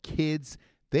 They don't have kids.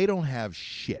 They don't have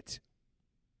shit.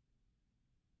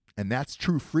 And that's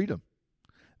true freedom.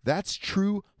 That's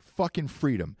true fucking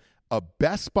freedom. A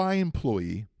Best Buy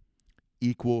employee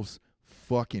equals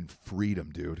fucking freedom,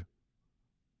 dude.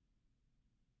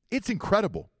 It's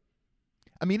incredible.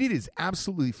 I mean, it is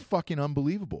absolutely fucking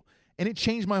unbelievable. And it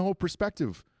changed my whole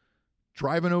perspective.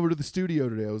 Driving over to the studio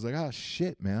today, I was like, oh,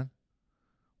 shit, man.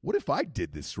 What if I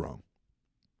did this wrong?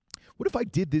 What if I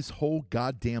did this whole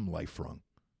goddamn life wrong?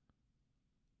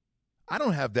 I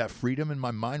don't have that freedom in my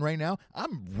mind right now.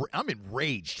 I'm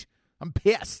enraged. I'm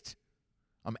pissed.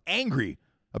 I'm angry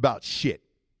about shit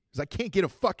because I can't get a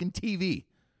fucking TV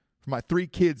for my three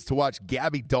kids to watch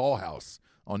Gabby Dollhouse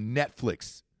on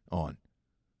Netflix on.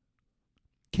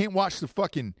 Can't watch the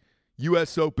fucking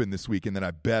U.S. Open this weekend that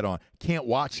I bet on. Can't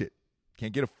watch it.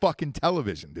 Can't get a fucking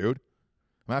television, dude.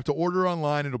 I'm going to have to order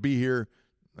online. It'll be here,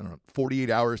 I don't know, 48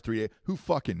 hours, 3 days. Who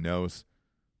fucking knows?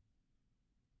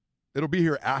 It'll be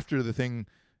here after the thing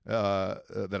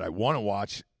that I want to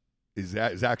watch is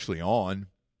actually on.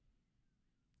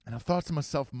 And I thought to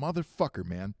myself, motherfucker,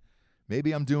 man,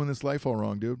 maybe I'm doing this life all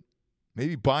wrong, dude.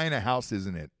 Maybe buying a house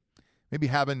isn't it. Maybe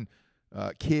having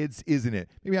kids isn't it.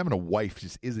 Maybe having a wife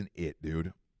just isn't it,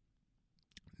 dude.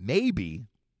 Maybe,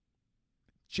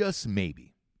 just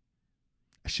maybe,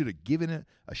 I should have given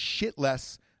a shit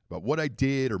less about what I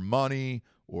did or money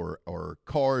or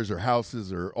cars or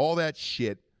houses or all that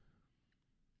shit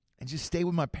and just stay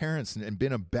with my parents and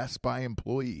been a Best Buy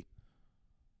employee.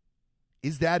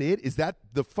 Is that it? Is that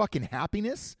the fucking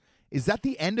happiness? Is that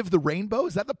the end of the rainbow?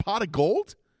 Is that the pot of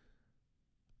gold?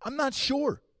 I'm not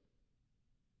sure.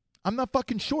 I'm not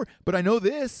fucking sure. But I know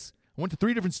this. I went to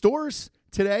 3 different stores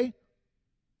today,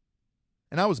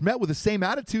 and I was met with the same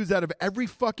attitudes out of every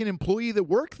fucking employee that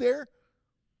worked there.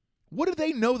 What do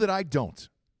they know that I don't?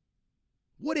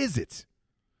 What is it?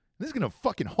 This is going to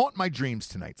fucking haunt my dreams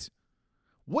tonight.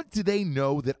 What do they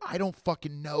know that I don't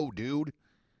fucking know, dude?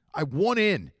 I want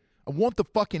in. I want the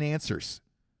fucking answers.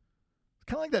 It's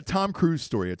kind of like that Tom Cruise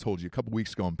story I told you a couple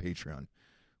weeks ago on Patreon.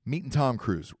 Meeting Tom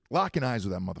Cruise, locking eyes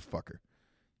with that motherfucker.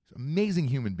 He's an amazing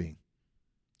human being.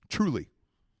 Truly.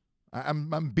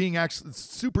 I'm being actually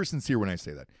super sincere when I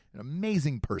say that. An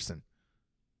amazing person.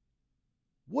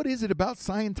 What is it about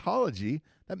Scientology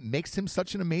that makes him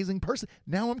such an amazing person?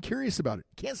 Now I'm curious about it.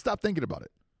 Can't stop thinking about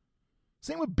it.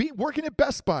 Same with working at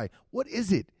Best Buy. What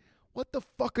is it? What the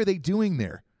fuck are they doing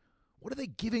there? What are they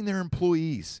giving their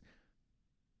employees?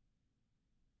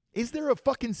 Is there a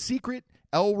fucking secret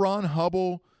L. Ron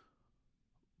Hubbard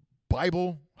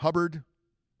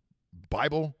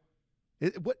Bible?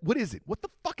 What is it? What the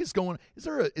fuck is going on?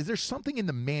 Is there something in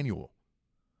the manual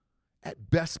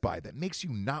at Best Buy that makes you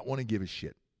not want to give a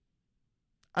shit?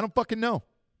 I don't fucking know.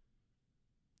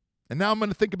 And now I'm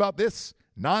going to think about this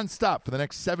nonstop for the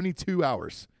next 72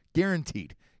 hours.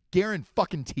 Guaranteed.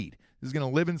 Guaranteed. This is going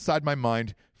to live inside my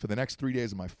mind for the next 3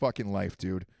 days of my fucking life,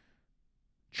 dude.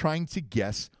 Trying to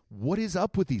guess what is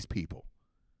up with these people.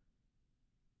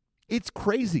 It's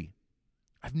crazy.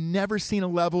 I've never seen a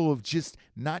level of just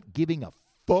not giving a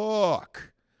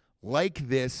fuck like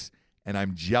this, and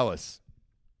I'm jealous.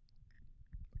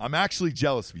 I'm actually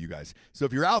jealous of you guys. So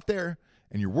if you're out there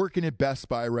and you're working at Best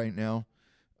Buy right now,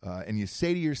 and you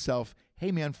say to yourself,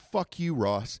 hey man, fuck you,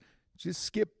 Ross, just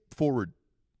skip forward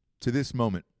to this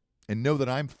moment and know that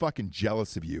I'm fucking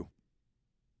jealous of you.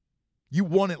 You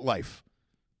won at life.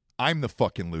 I'm the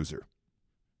fucking loser.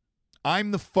 I'm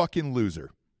the fucking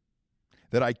loser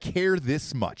that I care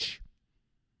this much.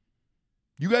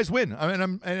 You guys win.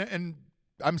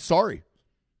 I'm sorry.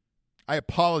 I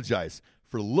apologize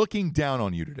for looking down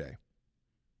on you today.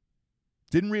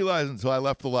 Didn't realize until I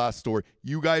left the last store.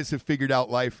 You guys have figured out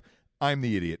life. I'm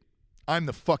the idiot. I'm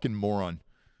the fucking moron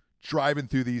driving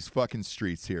through these fucking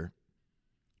streets here,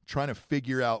 trying to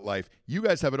figure out life. You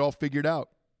guys have it all figured out.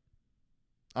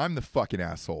 I'm the fucking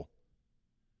asshole.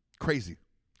 Crazy.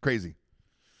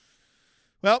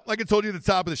 Well, like I told you at the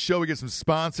top of the show, we get some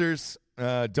sponsors.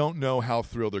 Don't know how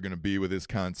thrilled they're going to be with this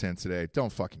content today.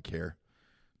 Don't fucking care.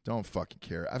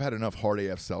 I've had enough hard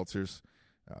AF seltzers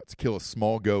to kill a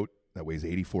small goat that weighs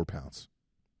 84 pounds.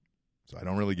 So I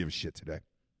don't really give a shit today.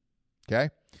 Okay?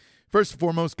 First and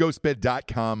foremost,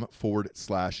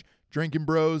 ghostbed.com/drinking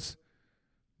bros.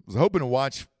 I was hoping to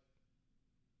watch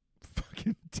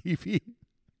fucking TV in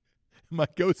my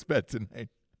ghost bed tonight.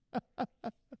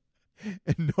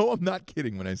 And no, I'm not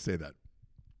kidding when I say that.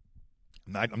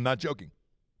 I'm not joking.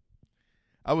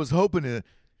 I was hoping to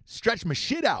stretch my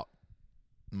shit out.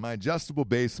 My adjustable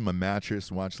base and my mattress,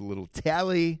 watch a little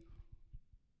tally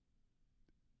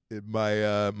in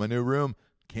my new room.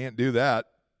 Can't do that.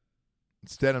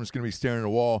 Instead, I'm just going to be staring at a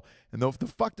wall. And the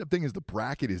fucked up thing is the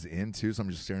bracket is in, too, so I'm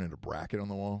just staring at a bracket on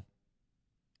the wall.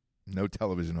 No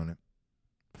television on it.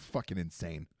 Fucking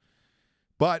insane.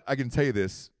 But I can tell you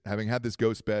this, having had this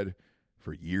ghost bed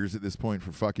for years at this point,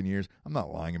 for fucking years, I'm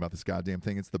not lying about this goddamn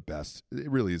thing. It's the best. It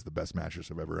really is the best mattress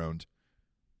I've ever owned.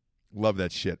 Love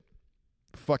that shit.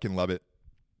 Fucking love it.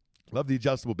 Love the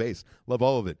adjustable base. Love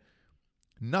all of it.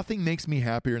 Nothing makes me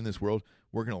happier in this world.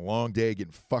 Working a long day,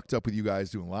 getting fucked up with you guys,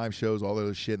 doing live shows, all that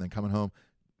other shit, and then coming home,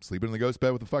 sleeping in the ghost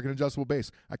bed with a fucking adjustable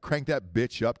base. I crank that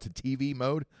bitch up to TV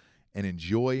mode and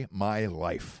enjoy my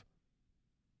life.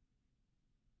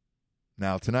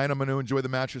 Now, tonight I'm going to enjoy the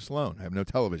mattress alone. I have no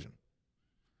television.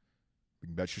 You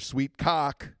can bet your sweet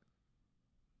cock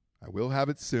I will have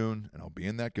it soon, and I'll be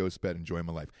in that ghost bed enjoying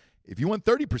my life. If you want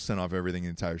 30% off everything in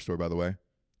the entire store, by the way,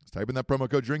 just type in that promo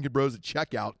code Drinking Bros at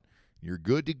checkout. You're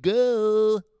good to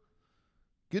go.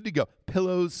 Good to go.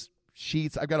 Pillows,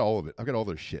 sheets, I've got all of it. I've got all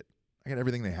their shit. I got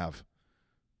everything they have.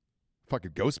 Fuck,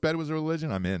 if ghost bed was a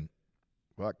religion, I'm in.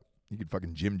 Fuck, you could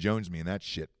fucking Jim Jones me in that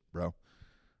shit, bro.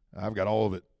 I've got all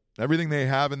of it. Everything they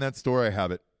have in that store, I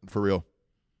have it. For real.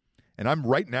 And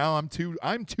I'm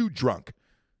too drunk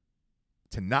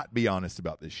to not be honest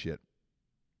about this shit.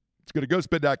 Let's go to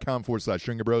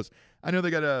ghostbed.com/Drinking Bros. I know they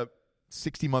got a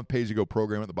 60-month pay-as-you-go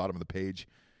program at the bottom of the page.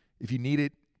 If you need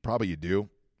it, probably you do.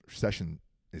 Recession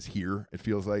is here, it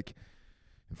feels like.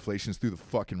 Inflation's through the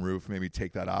fucking roof. Maybe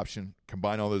take that option.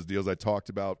 Combine all those deals I talked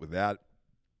about with that.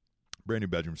 Brand new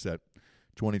bedroom set.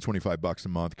 $20-$25 a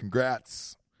month.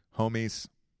 Congrats, homies.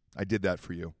 I did that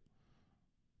for you.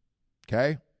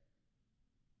 Okay?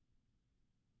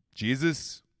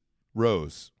 Jesus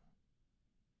rose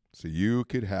so you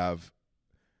could have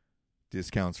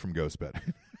discounts from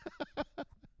GhostBed.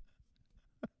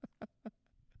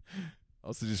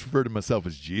 Also just refer to myself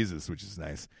as Jesus, which is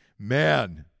nice.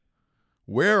 Man,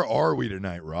 where are we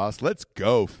tonight, Ross? Let's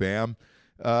go, fam.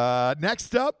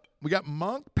 Next up, we got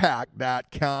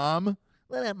monkpack.com.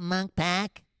 What up, Monkpack?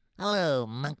 Hello,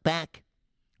 Monkpack.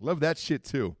 Love that shit,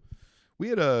 too. We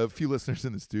had a few listeners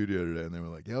in the studio today, and they were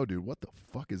like, yo, dude, what the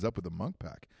fuck is up with the Monk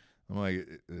Pack? I'm like,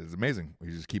 it's amazing. We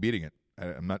just keep eating it.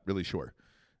 I'm not really sure.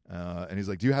 And he's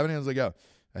like, do you have any? I was like, yeah.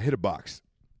 I hit a box.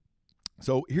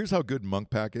 So here's how good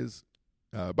Monk Pack is.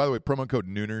 By the way, promo code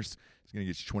Nooners is going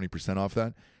to get you 20% off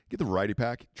that. Get the variety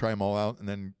pack, try them all out, and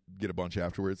then get a bunch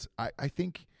afterwards. I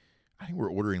think we're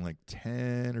ordering like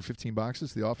 10 or 15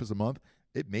 boxes to the office a month.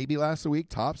 It maybe lasts a week,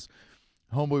 tops.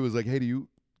 Homeboy was like, hey, can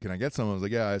I get some? I was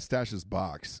like, yeah, I stashed this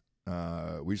box.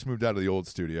 We just moved out of the old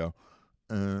studio,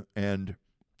 and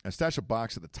I stashed a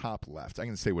box at the top left. I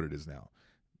can say what it is now,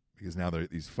 because now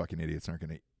these fucking idiots aren't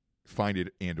going to find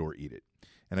it and or eat it.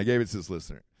 And I gave it to this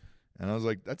listener. And I was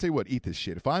like, I tell you what, eat this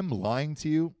shit. If I'm lying to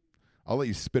you, I'll let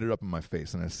you spit it up in my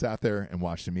face. And I sat there and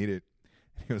watched him eat it.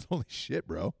 And he goes, holy shit,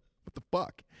 bro. What the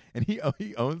fuck? And he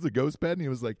owns a GhostBed, and he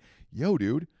was like, yo,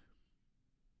 dude,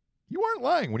 you aren't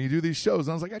lying when you do these shows.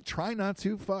 And I was like, I try not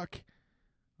to. Fuck.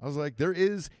 I was like,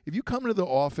 if you come into the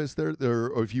office there,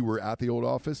 or if you were at the old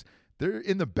office, there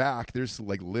in the back, there's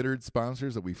like littered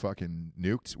sponsors that we fucking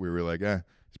nuked. We were like, this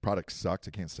product sucked.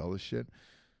 I can't sell this shit.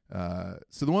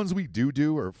 So the ones we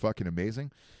do are fucking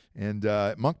amazing. And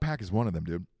Monk Pack is one of them,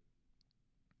 dude.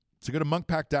 So go to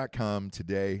monkpack.com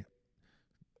today.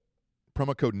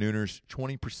 Promo code Nooners,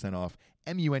 20% off.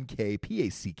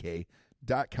 MUNKPACK.com.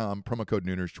 Promo code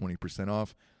Nooners, 20%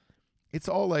 off. It's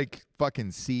all like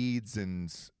fucking seeds and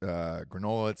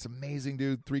granola. It's amazing,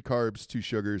 dude. 3 carbs, 2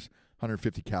 sugars,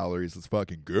 150 calories. Let's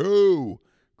fucking go.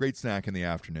 Great snack in the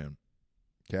afternoon.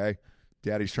 Okay?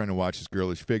 Daddy's trying to watch his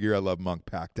girlish figure. I love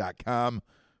monkpack.com.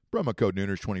 Promo code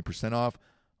Nooners, 20% off.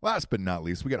 Last but not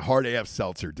least, we got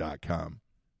hardafseltzer.com.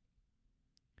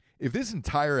 If this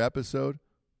entire episode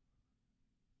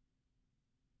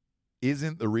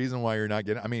isn't the reason why you're not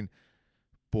getting, I mean,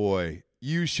 boy,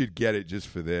 you should get it just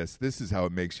for this. This is how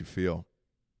it makes you feel.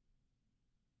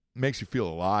 It makes you feel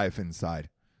alive inside.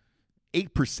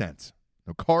 8%.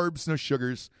 No carbs, no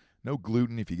sugars, no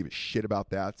gluten if you give a shit about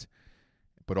that.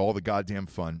 But all the goddamn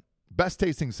fun. Best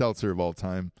tasting seltzer of all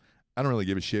time. I don't really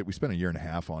give a shit. We spent a year and a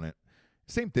half on it.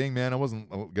 Same thing, man. I wasn't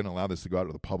going to allow this to go out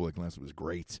to the public unless it was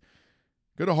great.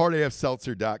 Go to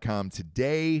hardafseltzer.com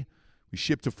today. We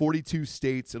ship to 42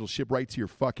 states. It'll ship right to your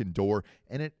fucking door.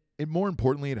 And it more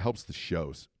importantly, it helps the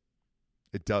shows.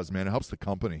 It does, man. It helps the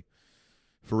company.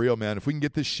 For real, man. If we can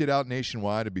get this shit out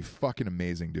nationwide, it'd be fucking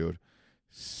amazing, dude.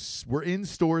 We're in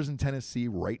stores in Tennessee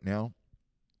right now.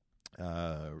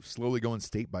 Slowly going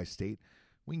state by state.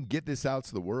 We can get this out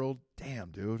to the world.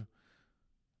 Damn, dude.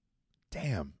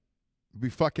 Damn. It'd be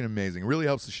fucking amazing. It really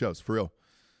helps the shows, for real.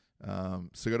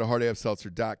 So go to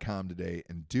hardafseltzer.com today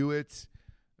and do it.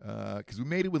 Because we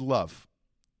made it with love.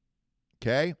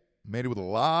 Okay? Made it with a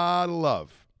lot of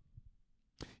love.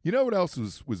 You know what else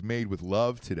was made with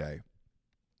love today?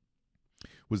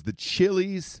 Was the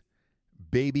Chili's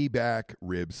Baby Back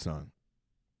Rib song.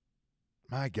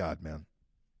 My God, man.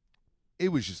 It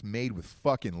was just made with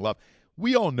fucking love.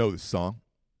 We all know the song.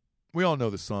 We all know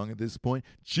the song at this point.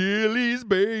 Chili's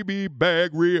Baby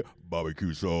Back Rib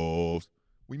Barbecue Sauce.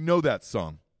 We know that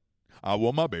song. I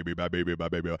want my baby back, baby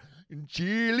back, baby back.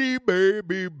 Chili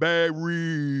Baby Back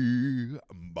Rib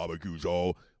Barbecue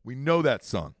Sauce. We know that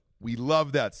song. We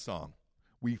love that song.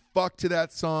 We fuck to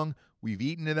that song. We've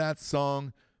eaten to that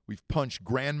song. We've punched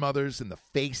grandmothers in the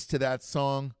face to that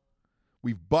song.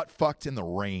 We've butt fucked in the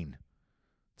rain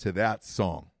to that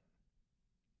song.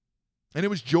 And it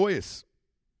was joyous.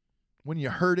 When you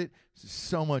heard it,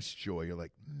 so much joy. You're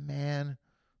like, man,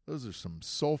 those are some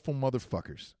soulful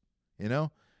motherfuckers. You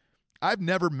know? I've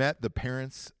never met the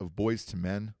parents of Boys to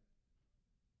Men.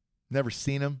 Never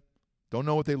seen them. Don't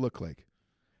know what they look like.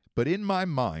 But in my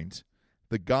mind,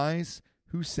 the guys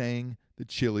who sang the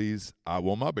Chili's, I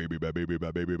want my baby back, baby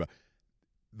back, baby back,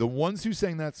 the ones who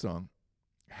sang that song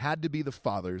had to be the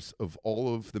fathers of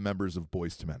all of the members of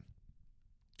Boys to Men.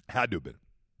 Had to have been.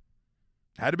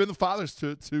 Had to have been the fathers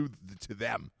to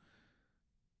them.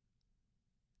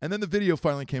 And then the video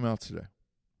finally came out today.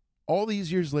 All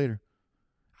these years later.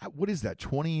 What is that,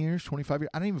 20 years, 25 years?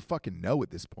 I don't even fucking know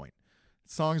at this point.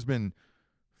 The song's been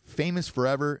famous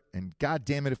forever, and God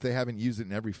damn it if they haven't used it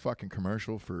in every fucking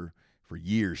commercial for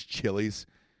years. Chili's.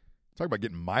 Talk about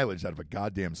getting mileage out of a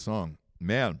goddamn song.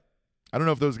 Man, I don't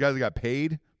know if those guys got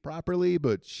paid properly,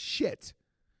 but shit.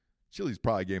 Chili's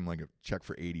probably gave him like a check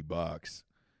for $80.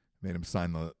 Made him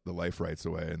sign the life rights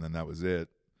away, and then that was it.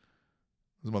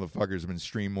 Those motherfuckers have been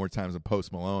streamed more times than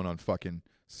Post Malone on fucking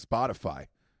Spotify.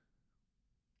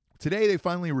 Today, they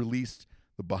finally released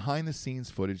the behind-the-scenes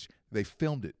footage. They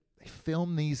filmed it. They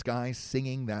filmed these guys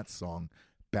singing that song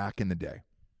back in the day.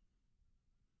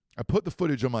 I put the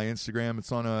footage on my Instagram.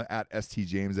 It's on at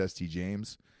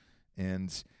STJames.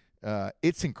 And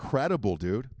it's incredible,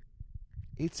 dude.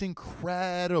 It's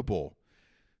incredible.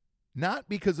 Not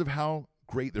because of how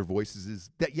great their voices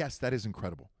is. Yes, that is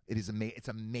incredible. It's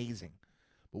amazing.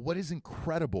 But what is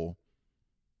incredible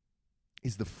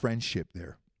is the friendship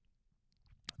there.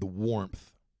 The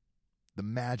warmth, the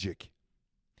magic.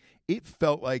 It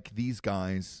felt like these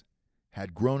guys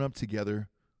had grown up together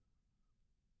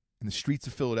in the streets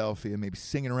of Philadelphia, maybe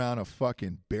singing around a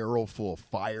fucking barrel full of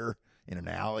fire in an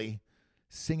alley,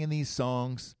 singing these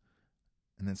songs,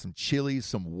 and then some Chili's,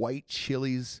 some white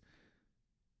Chili's,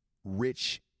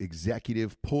 rich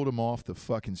executive pulled them off the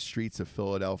fucking streets of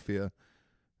Philadelphia.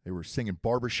 They were singing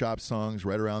barbershop songs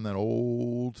right around that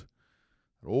old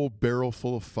barrel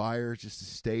full of fire just to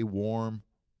stay warm.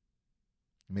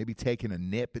 Maybe taking a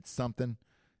nip at something.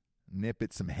 Nip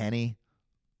at some Henny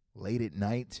late at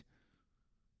night.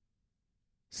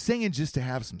 Singing just to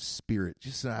have some spirit,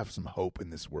 just to have some hope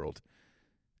in this world.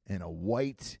 And a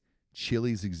white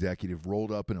Chili's executive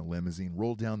rolled up in a limousine,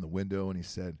 rolled down the window, and he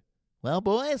said, "Well,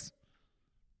 boys,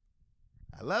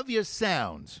 I love your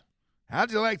sound.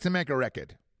 How'd you like to make a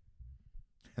record?"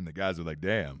 And the guys were like,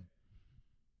 "Damn.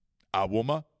 I want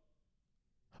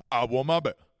my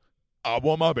baby.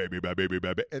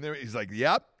 And then he's like,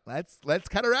 "Yep, let's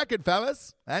cut a record,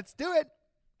 fellas. Let's do it.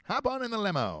 Hop on in the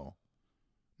limo.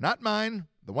 Not mine,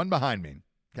 the one behind me.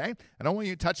 Okay? I don't want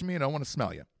you touching me, and I don't want to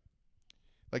smell you."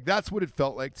 Like, that's what it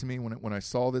felt like to me when I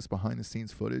saw this behind the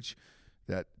scenes footage,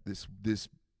 that this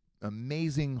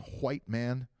amazing white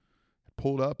man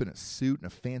pulled up in a suit in a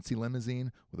fancy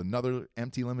limousine with another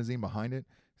empty limousine behind it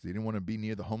because he didn't want to be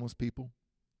near the homeless people.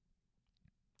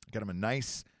 Got him a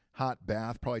nice hot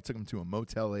bath. Probably took him to a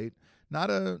Motel 8. Not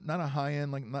a high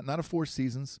end, like not a Four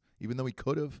Seasons, even though he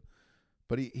could have.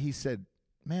 But he said,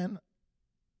 "Man,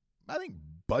 I think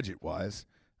budget wise,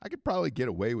 I could probably get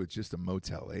away with just a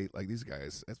Motel 8. Like, these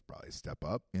guys, that's probably a step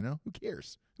up. You know, who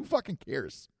cares? Who fucking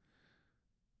cares?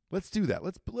 Let's do that.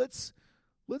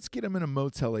 Let's get him in a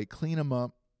Motel 8, clean him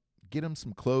up, get him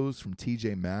some clothes from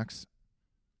TJ Maxx,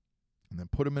 and then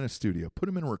put him in a studio. Put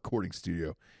him in a recording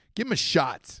studio. Give him a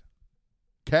shot,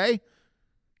 okay?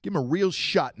 Give him a real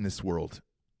shot in this world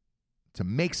to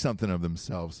make something of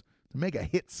themselves, to make a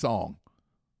hit song.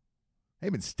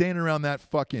 They've been standing around that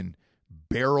fucking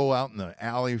barrel out in the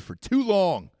alley for too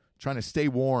long, trying to stay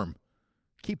warm,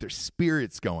 keep their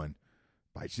spirits going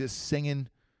by just singing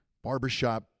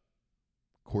barbershop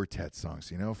quartet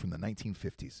songs, you know, from the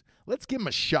 1950s. Let's give them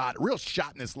a shot, a real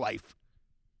shot in this life.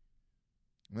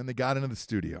 And then they got into the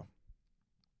studio.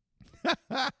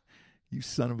 You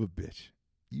son of a bitch.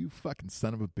 You fucking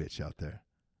son of a bitch out there.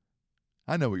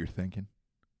 I know what you're thinking.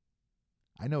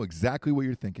 I know exactly what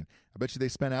you're thinking. I bet you they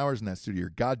spent hours in that studio. You're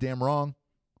goddamn wrong.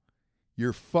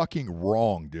 You're fucking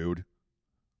wrong, dude.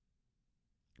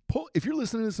 If you're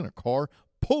listening to this in a car,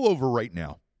 pull over right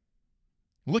now.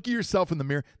 Look at yourself in the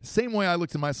mirror. The same way I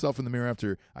looked at myself in the mirror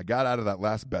after I got out of that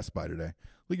last Best Buy today.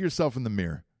 Look at yourself in the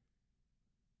mirror.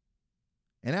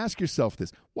 And ask yourself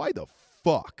this. Why the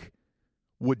fuck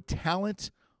would talent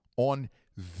on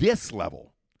this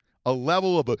level, a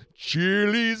level of a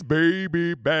Chili's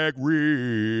baby back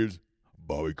ribs,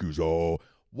 barbecues all,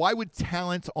 why would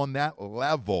talent on that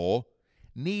level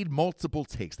need multiple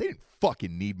takes? They didn't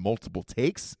fucking need multiple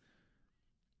takes.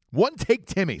 One take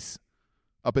Timmy's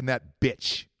up in that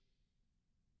bitch.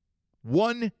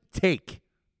 One take.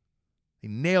 They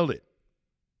nailed it.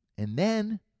 And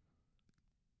then,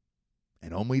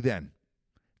 and only then,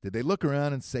 did they look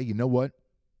around and say, you know what?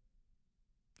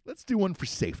 Let's do one for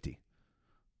safety.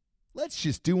 Let's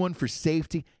just do one for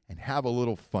safety and have a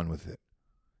little fun with it.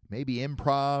 Maybe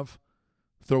improv,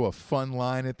 throw a fun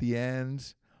line at the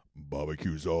end.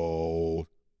 Barbecue's old.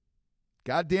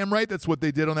 Goddamn right, that's what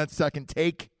they did on that second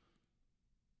take.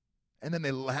 And then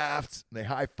they laughed, they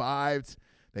high-fived,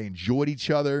 they enjoyed each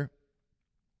other.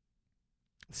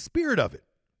 The spirit of it.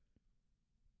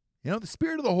 You know, the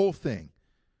spirit of the whole thing.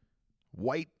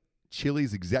 White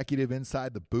Chili's executive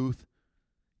inside the booth,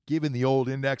 giving the old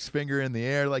index finger in the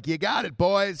air like, you got it,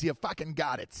 boys. You fucking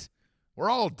got it. We're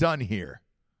all done here.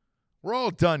 We're all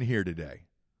done here today.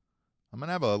 I'm going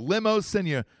to have a limo send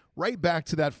you right back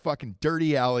to that fucking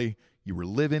dirty alley you were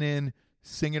living in,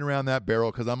 singing around that barrel,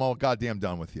 because I'm all goddamn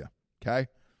done with you, okay?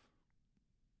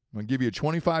 I'm going to give you a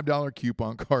 $25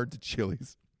 coupon card to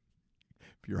Chili's.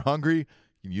 If you're hungry, you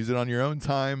can use it on your own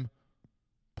time.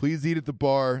 Please eat at the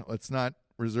bar. Let's not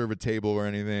reserve a table or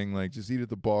anything. Like, just eat at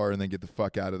the bar and then get the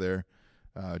fuck out of there.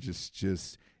 Just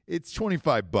it's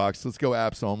 $25. Let's go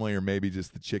apps only, or maybe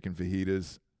just the chicken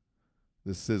fajitas,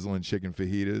 the sizzling chicken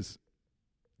fajitas.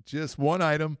 Just one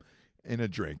item and a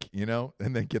drink, and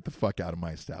then get the fuck out of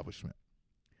my establishment.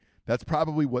 That's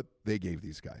probably what they gave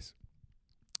these guys.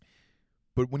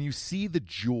 But when you see the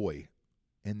joy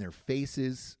in their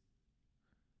faces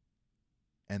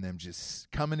and them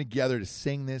just coming together to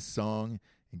sing this song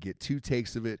and get 2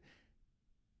 takes of it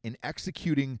and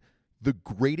executing the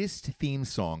greatest theme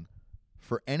song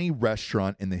for any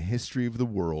restaurant in the history of the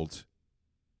world,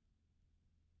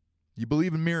 you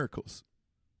believe in miracles.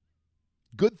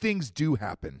 Good things do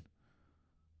happen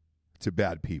to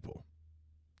bad people.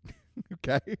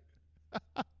 Okay?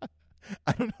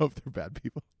 I don't know if they're bad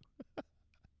people.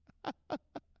 I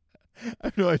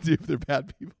have no idea if they're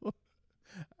bad people.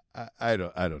 I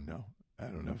don't know. I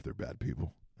don't know if they're bad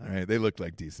people. All right, they look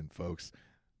like decent folks.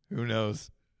 Who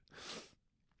knows?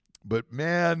 But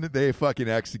man, they fucking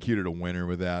executed a winner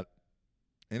with that.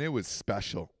 And it was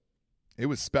special. It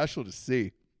was special to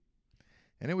see.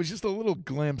 And it was just a little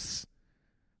glimpse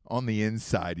on the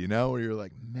inside, where you're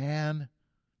like, man,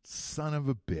 son of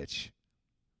a bitch.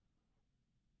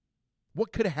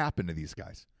 What could have happened to these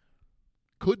guys?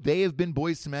 Could they have been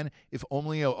Boyz II Men if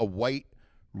only a white,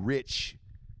 rich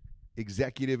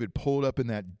executive had pulled up in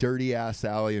that dirty-ass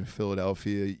alley in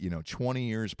Philadelphia, 20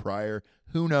 years prior?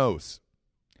 Who knows?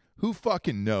 Who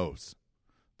fucking knows?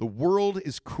 The world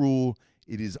is cruel,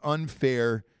 it is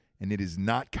unfair, and it is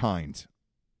not kind.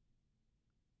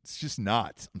 It's just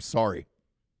not. I'm sorry.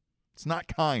 It's not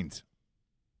kind.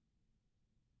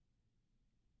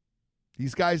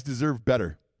 These guys deserve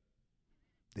better.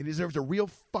 They deserved a real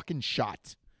fucking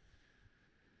shot.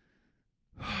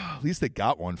 At least they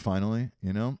got one finally,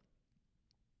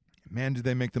 Man, did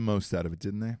they make the most out of it,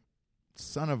 didn't they?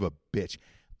 Son of a bitch.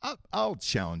 I'll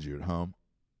challenge you at home.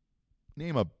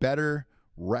 Name a better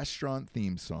restaurant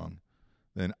theme song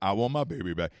than I Want My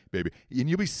Baby Back, Baby. And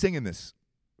you'll be singing this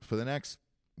for the next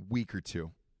week or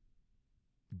two.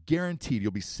 Guaranteed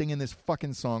you'll be singing this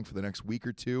fucking song for the next week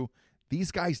or two.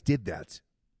 These guys did that.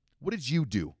 What did you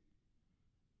do?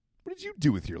 What did you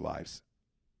do with your lives?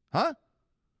 Huh?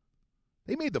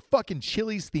 They made the fucking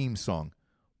Chili's theme song.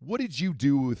 What did you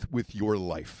do with your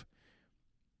life?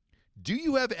 Do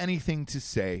you have anything to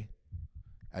say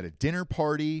at a dinner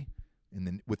party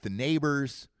with the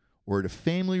neighbors or at a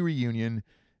family reunion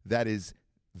that is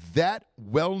that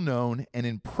well-known and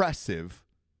impressive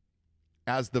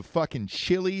as the fucking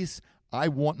Chili's I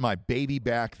Want My Baby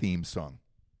Back theme song?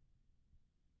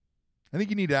 I think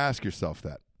you need to ask yourself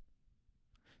that.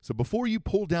 So before you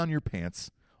pull down your pants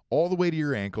all the way to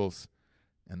your ankles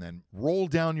and then roll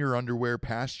down your underwear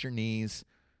past your knees,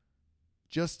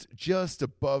 just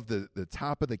above the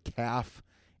top of the calf,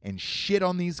 and shit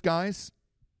on these guys,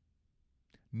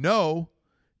 know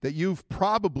that you've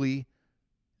probably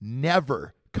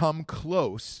never come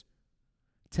close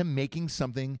to making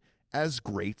something as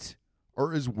great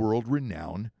or as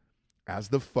world-renowned as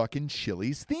the fucking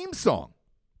Chili's theme song.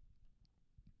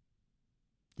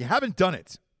 You haven't done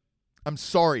it. I'm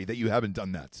sorry that you haven't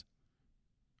done that.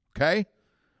 Okay?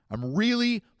 I'm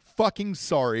really fucking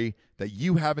sorry that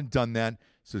you haven't done that,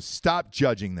 so stop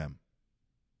judging them.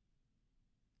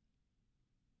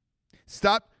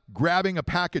 Stop grabbing a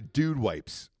pack of dude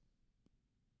wipes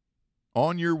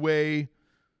on your way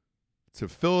to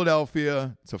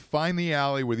Philadelphia to find the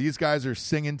alley where these guys are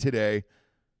singing today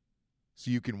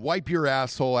so you can wipe your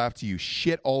asshole after you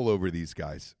shit all over these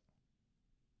guys.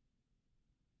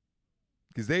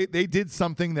 Because they did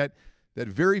something that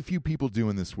very few people do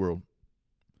in this world.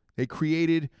 They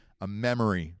created a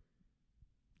memory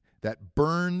that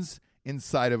burns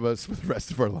inside of us for the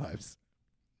rest of our lives.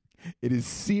 It is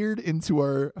seared into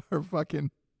our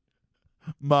fucking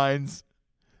minds,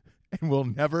 and we'll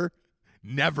never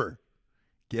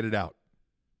get it out.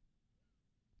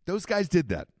 Those guys did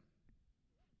that.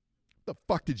 What the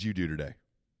fuck did you do today?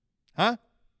 Huh?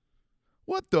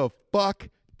 What the fuck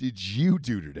did you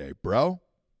do today, bro?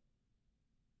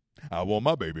 I want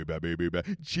my baby back,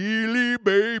 chili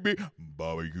baby,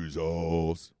 barbecue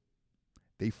sauce.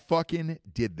 They fucking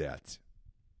did that.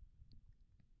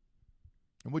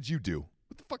 And what'd you do?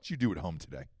 What the fuck did you do at home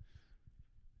today?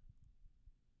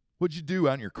 What'd you do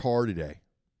out in your car today?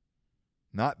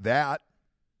 Not that.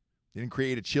 You didn't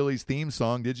create a Chili's theme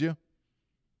song, did you?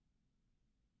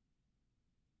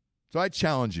 So I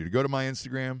challenge you to go to my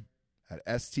Instagram at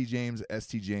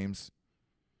stjames.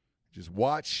 Just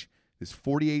watch this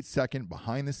 48-second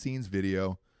behind-the-scenes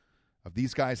video of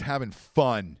these guys having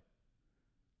fun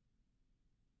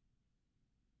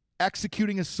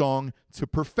executing a song to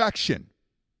perfection.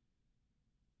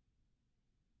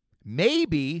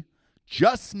 Maybe,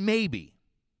 just maybe,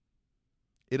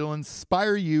 it'll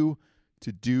inspire you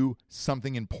to do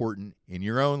something important in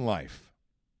your own life.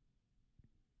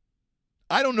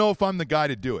 I don't know if I'm the guy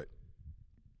to do it.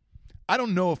 I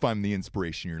don't know if I'm the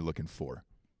inspiration you're looking for.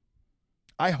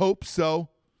 I hope so,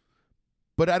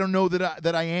 but I don't know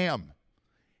that I am.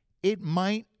 It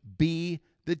might be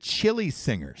the Chili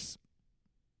Singers.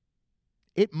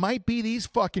 It might be these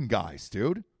fucking guys,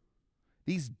 dude.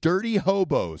 These dirty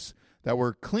hobos that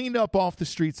were cleaned up off the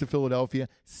streets of Philadelphia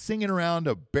singing around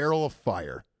a barrel of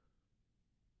fire.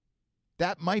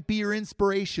 That might be your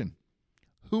inspiration.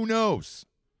 Who knows?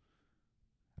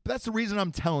 But that's the reason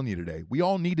I'm telling you today. We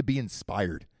all need to be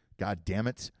inspired. God damn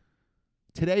it.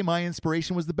 Today, my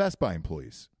inspiration was the Best Buy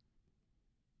employees.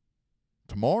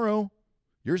 Tomorrow,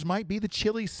 yours might be the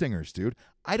Chili Singers, dude.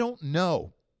 I don't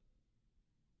know.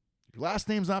 Your last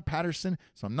name's not Patterson,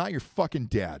 so I'm not your fucking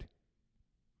dad.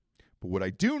 But what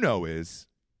I do know is,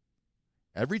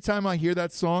 every time I hear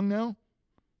that song now,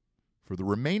 for the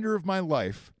remainder of my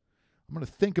life, I'm going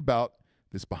to think about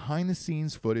this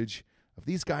behind-the-scenes footage of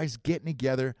these guys getting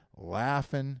together,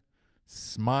 laughing,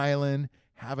 smiling,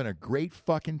 having a great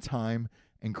fucking time,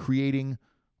 and creating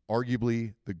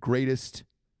arguably the greatest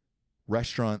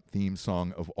restaurant theme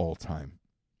song of all time.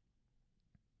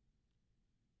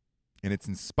 And it's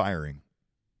inspiring.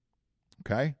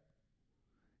 Okay?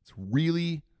 It's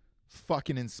really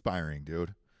fucking inspiring,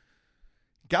 dude.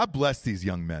 God bless these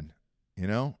young men, you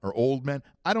know, or old men.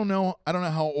 I don't know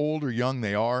how old or young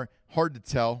they are. Hard to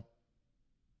tell.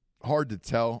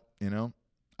 You know.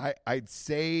 I'd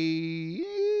say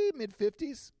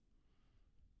mid-50s.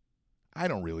 I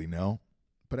don't really know,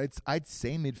 but I'd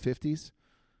say mid-50s.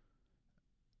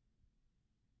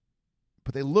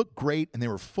 But they look great, and they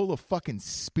were full of fucking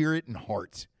spirit and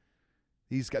heart.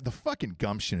 These guys, the fucking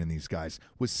gumption in these guys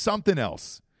was something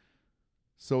else.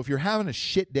 So if you're having a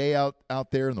shit day out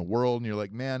there in the world, and you're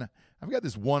like, man, I've got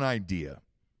this one idea,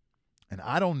 and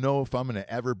I don't know if I'm going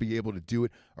to ever be able to do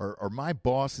it, or my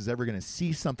boss is ever going to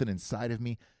see something inside of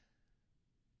me,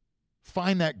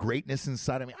 find that greatness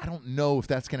inside of me. I don't know if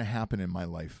that's going to happen in my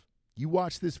life. You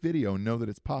watch this video and know that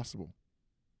it's possible.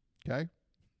 Okay?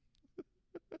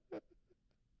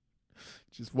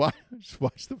 Just watch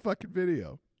the fucking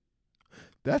video.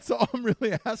 That's all I'm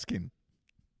really asking.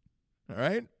 All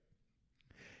right?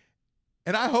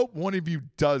 And I hope one of you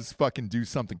does fucking do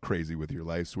something crazy with your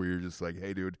life where you're just like,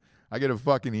 hey, dude, I get a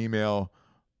fucking email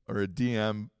or a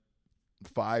DM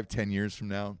 5-10 years from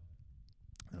now.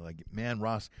 They're like, man,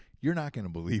 Ross, you're not going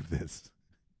to believe this.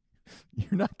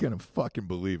 You're not going to fucking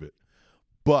believe it.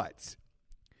 But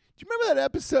do you remember that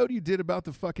episode you did about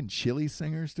the fucking Chili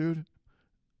Singers, dude?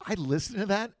 I listened to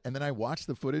that, and then I watched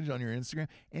the footage on your Instagram,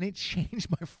 and it changed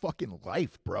my fucking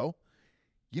life, bro.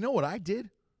 You know what I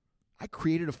did? I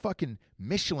created a fucking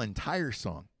Michelin tire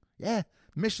song. Yeah,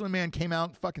 Michelin Man came out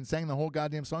and fucking sang the whole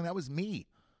goddamn song. That was me.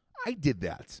 I did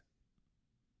that.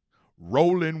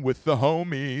 Rolling with the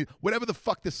homie. Whatever the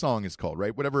fuck this song is called,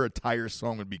 right? Whatever a tire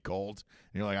song would be called.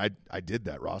 And you're like, I did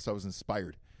that, Ross. I was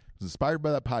inspired. I was inspired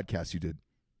by that podcast you did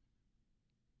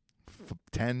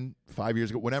 5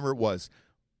 years ago, whenever it was.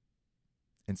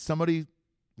 And somebody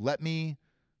let me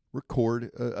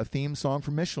record a theme song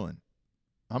for Michelin.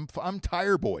 I'm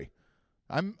Tire Boy.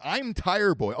 I'm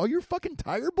Tire Boy. Oh, you're fucking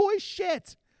Tire Boy?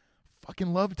 Shit.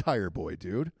 Fucking love Tire Boy,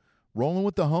 dude. Rolling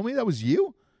with the homie? That was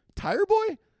you? Tire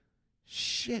Boy?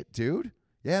 Shit, dude.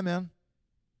 Yeah, man.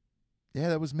 Yeah,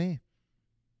 that was me.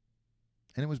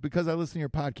 And it was because I listened to your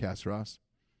podcast, Ross,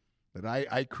 that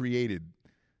I created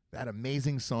that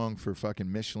amazing song for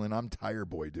fucking Michelin. I'm Tire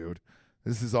Boy, dude.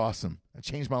 This is awesome. It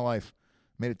changed my life.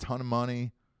 Made a ton of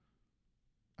money.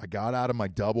 I got out of my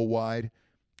double wide.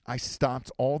 I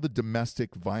stopped all the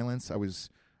domestic violence I was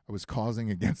causing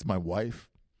against my wife.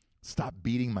 Stopped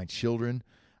beating my children.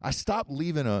 I stopped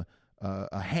leaving a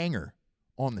hanger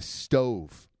on the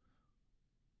stove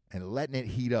and letting it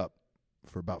heat up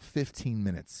for about 15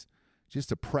 minutes just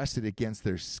to press it against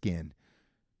their skin,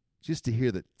 just to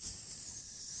hear the tss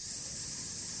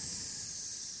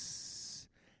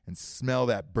and smell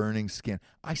that burning skin.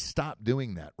 I stopped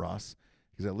doing that, Ross,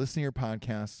 because I listened to your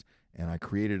podcast and I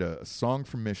created a song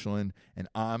from Michelin, and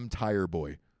I'm Tire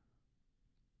Boy.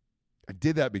 I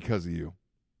did that because of you.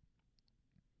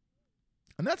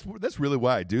 And that's really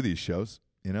why I do these shows,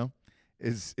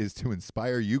 is to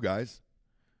inspire you guys.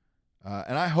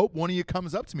 And I hope one of you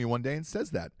comes up to me one day and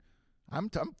says that. I'm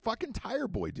fucking Tire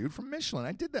Boy, dude, from Michelin.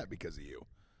 I did that because of you.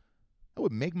 That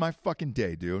would make my fucking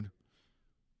day, dude.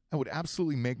 That would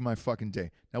absolutely make my fucking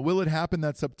day. Now, will it happen?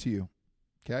 That's up to you.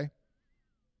 Okay?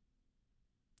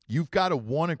 You've got to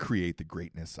want to create the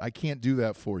greatness. I can't do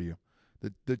that for you.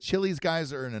 The Chili's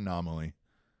guys are an anomaly.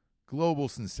 Global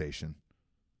sensation.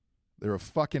 They're a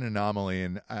fucking anomaly,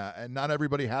 and not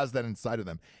everybody has that inside of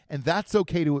them. And that's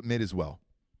okay to admit as well.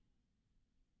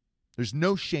 There's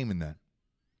no shame in that.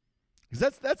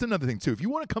 Because that's another thing, too. If you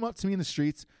want to come up to me in the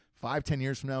streets 5-10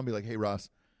 years from now and be like, hey, Ross,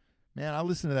 man, I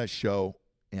listened to that show,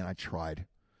 and I tried.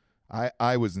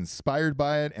 I was inspired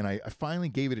by it, and I finally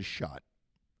gave it a shot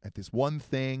at this one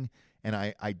thing, and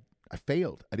I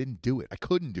failed. I didn't do it. I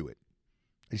couldn't do it.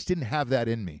 I just didn't have that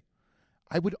in me.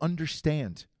 I would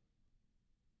understand.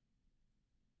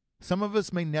 Some of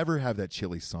us may never have that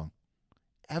Chili song.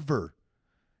 Ever.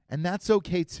 And that's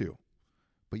okay, too.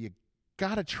 But you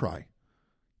gotta try.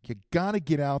 You gotta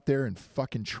get out there and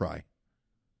fucking try.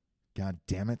 God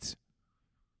damn it.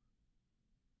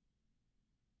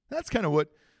 That's kind of what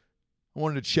I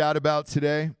wanted to chat about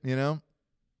today, I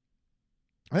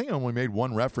think I only made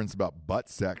one reference about butt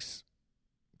sex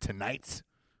tonight.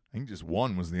 I think just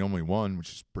one was the only one, which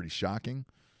is pretty shocking.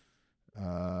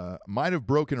 Might have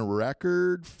broken a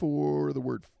record for the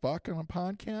word fuck on a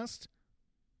podcast.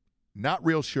 Not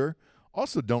real sure.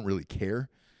 Also don't really care.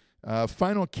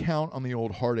 Final count on the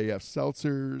old Hard AF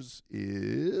seltzers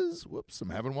is, whoops, I'm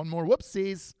having one more.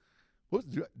 Whoopsies. Whoops,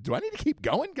 do I need to keep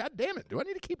going? God damn it. Do I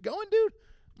need to keep going, dude?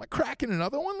 Am I cracking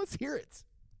another one? Let's hear it.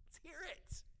 Let's hear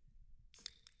it.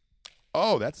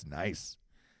 Oh, that's nice.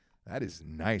 That is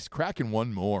nice. Cracking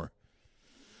one more.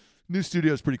 New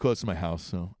studio is pretty close to my house,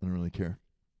 so I don't really care.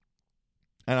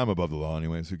 And I'm above the law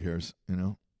anyways. Who cares,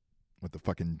 What the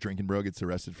fucking drinking bro gets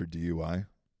arrested for DUI.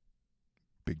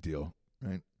 Big deal,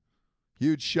 right?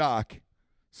 Huge shock.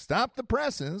 Stop the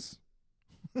presses.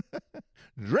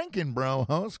 Drinking bro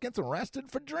host gets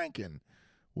arrested for drinking.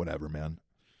 Whatever, man.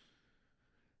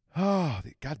 Oh,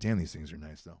 goddamn, these things are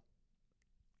nice, though.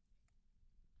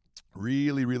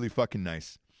 Really, really fucking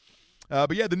nice.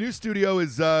 But yeah, the new studio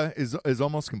is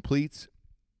almost complete.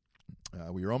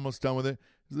 We are almost done with it.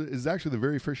 This is actually the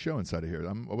very first show inside of here.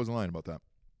 I wasn't lying about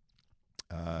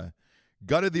that.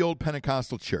 Gutted the old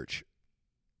Pentecostal church.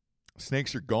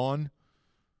 Snakes are gone.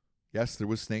 Yes, there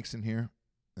was snakes in here,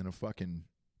 and a fucking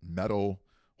metal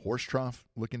horse trough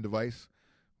looking device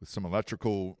with some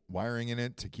electrical wiring in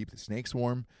it to keep the snakes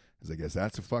warm, because I guess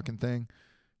that's a fucking thing.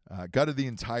 Gutted the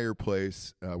entire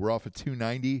place. We're off at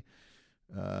 290.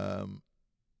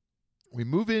 We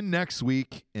move in next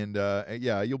week, and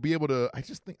yeah, you'll be able to. I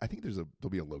think there'll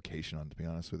be a location on it, to be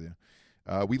honest with you.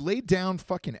 We laid down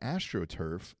fucking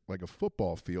AstroTurf like a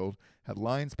football field. Had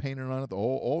lines painted on it.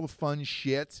 All the fun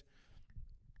shit.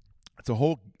 It's a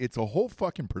whole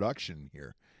fucking production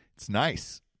here. It's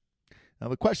nice. Now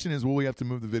the question is, will we have to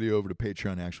move the video over to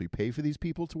Patreon and actually pay for these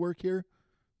people to work here?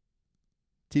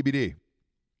 TBD.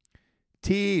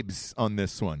 Teebs on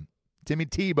this one. Timmy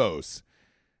Tebows.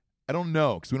 I don't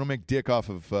know, because we don't make dick off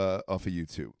of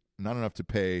YouTube. Not enough to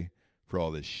pay for all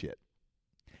this shit.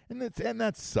 And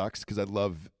that sucks, because I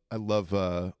love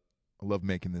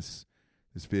making this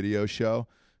video show.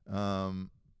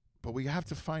 But we have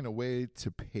to find a way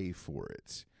to pay for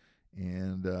it.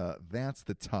 And that's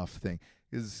the tough thing.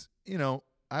 Is,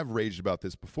 I've raged about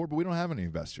this before, but we don't have any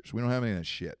investors. We don't have any of that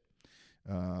shit.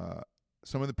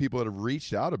 Some of the people that have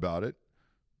reached out about it,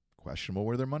 questionable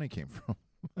where their money came from.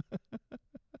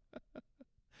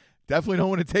 Definitely don't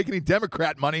want to take any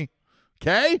Democrat money.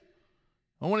 Okay?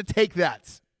 I want to take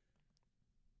that.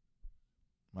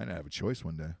 Might not have a choice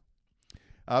one day.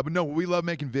 But no, we love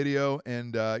making video,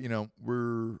 and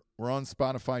we're on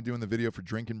Spotify doing the video for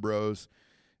Drinking Bros.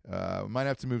 We might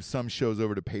have to move some shows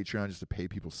over to Patreon just to pay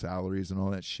people salaries and all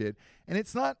that shit. And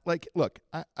it's not like, look,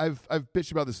 I've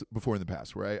bitched about this before in the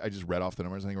past, where I just read off the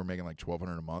numbers. I think we're making like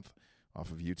 $1,200 a month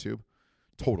off of YouTube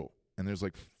total, and there's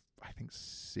like I think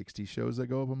 60 shows that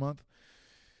go up a month.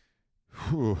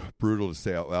 Whew, brutal to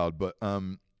say out loud, but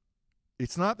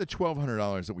it's not the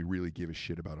 $1,200 that we really give a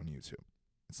shit about on YouTube.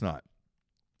 It's not.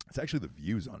 It's actually the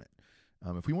views on it.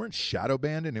 If we weren't shadow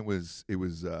banned and it was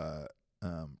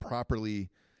properly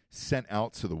sent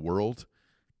out to the world,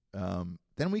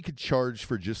 then we could charge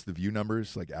for just the view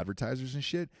numbers, like advertisers and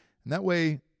shit. And that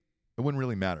way, it wouldn't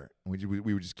really matter. We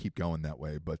would just keep going that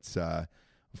way. But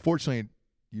unfortunately,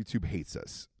 YouTube hates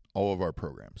us, all of our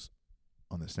programs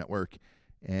on this network.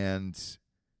 And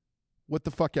what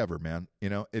the fuck ever, man. You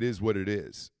know, it is what it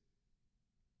is.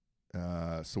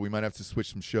 So we might have to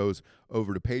switch some shows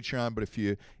over to Patreon. But if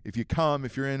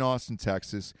you're in Austin,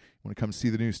 Texas, you want to come see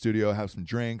the new studio, have some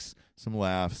drinks, some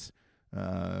laughs,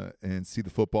 and see the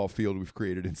football field we've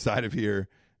created inside of here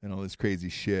and all this crazy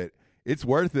shit, it's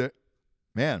worth it.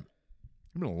 Man,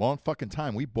 it's been a long fucking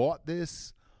time. We bought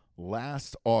this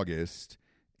last August,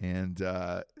 and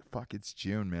it's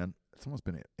June, man. It's almost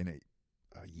been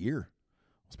a year.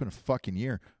 It's been a fucking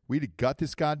year. We got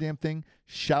this goddamn thing.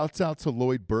 Shouts out to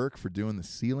Lloyd Burke for doing the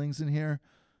ceilings in here.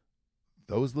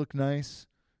 Those look nice.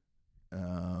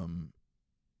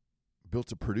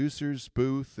 Built a producer's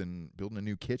booth and building a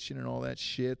new kitchen and all that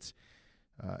shit.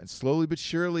 And slowly but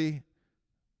surely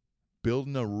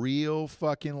building a real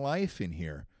fucking life in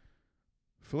here.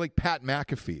 I feel like Pat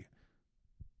McAfee,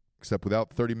 except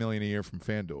without $30 million a year from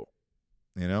FanDuel.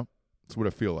 You know? That's what I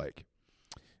feel like.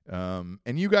 And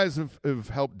you guys have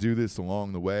helped do this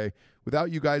along the way.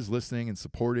 Without you guys listening and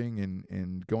supporting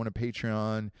and going to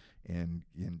Patreon and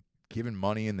giving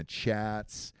money in the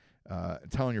chats,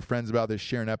 telling your friends about this,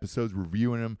 sharing episodes,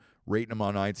 reviewing them, rating them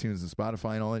on iTunes and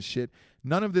Spotify and all that shit,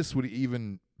 none of this would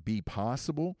even be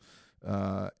possible.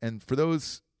 And for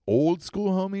those old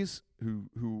school homies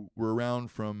who were around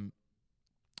from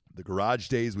the garage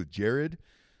days with Jared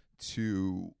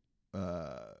to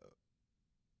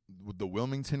the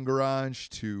Wilmington garage,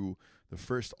 to the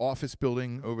first office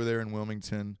building over there in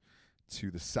Wilmington,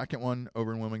 to the second one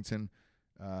over in Wilmington,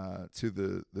 to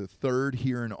the third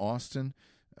here in Austin.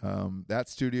 That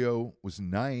studio was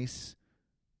nice,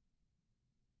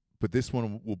 but this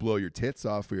one will blow your tits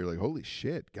off where you're like, holy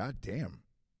shit, goddamn.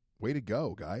 Way to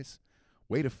go, guys.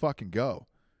 Way to fucking go.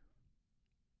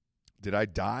 Did I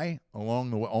die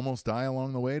along the way, almost die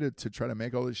along the way to try to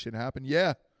make all this shit happen?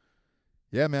 Yeah.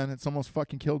 Yeah, man, it's almost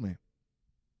fucking killed me.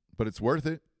 But it's worth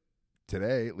it.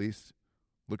 Today, at least.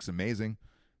 Looks amazing.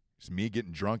 Just me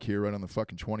getting drunk here right on the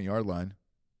fucking 20-yard line.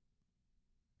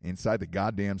 Inside the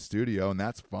goddamn studio, and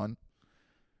that's fun.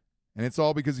 And it's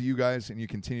all because of you guys, and you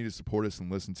continue to support us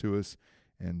and listen to us.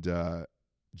 And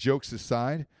jokes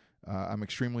aside, I'm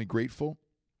extremely grateful.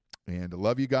 And I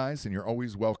love you guys, and you're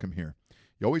always welcome here.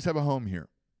 You always have a home here.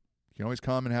 You can always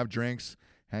come and have drinks,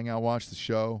 hang out, watch the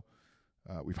show.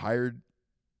 We've hired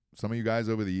some of you guys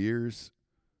over the years,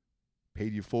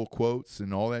 paid you full quotes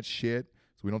and all that shit.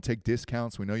 So we don't take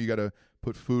discounts. We know you got to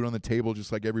put food on the table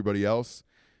just like everybody else.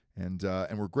 And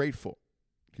we're grateful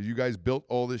because you guys built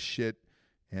all this shit.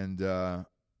 And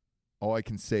all I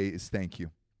can say is thank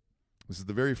you. This is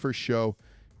the very first show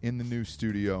in the new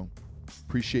studio.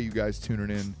 Appreciate you guys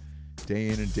tuning in day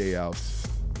and day out.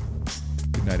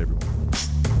 Good night,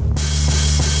 everyone.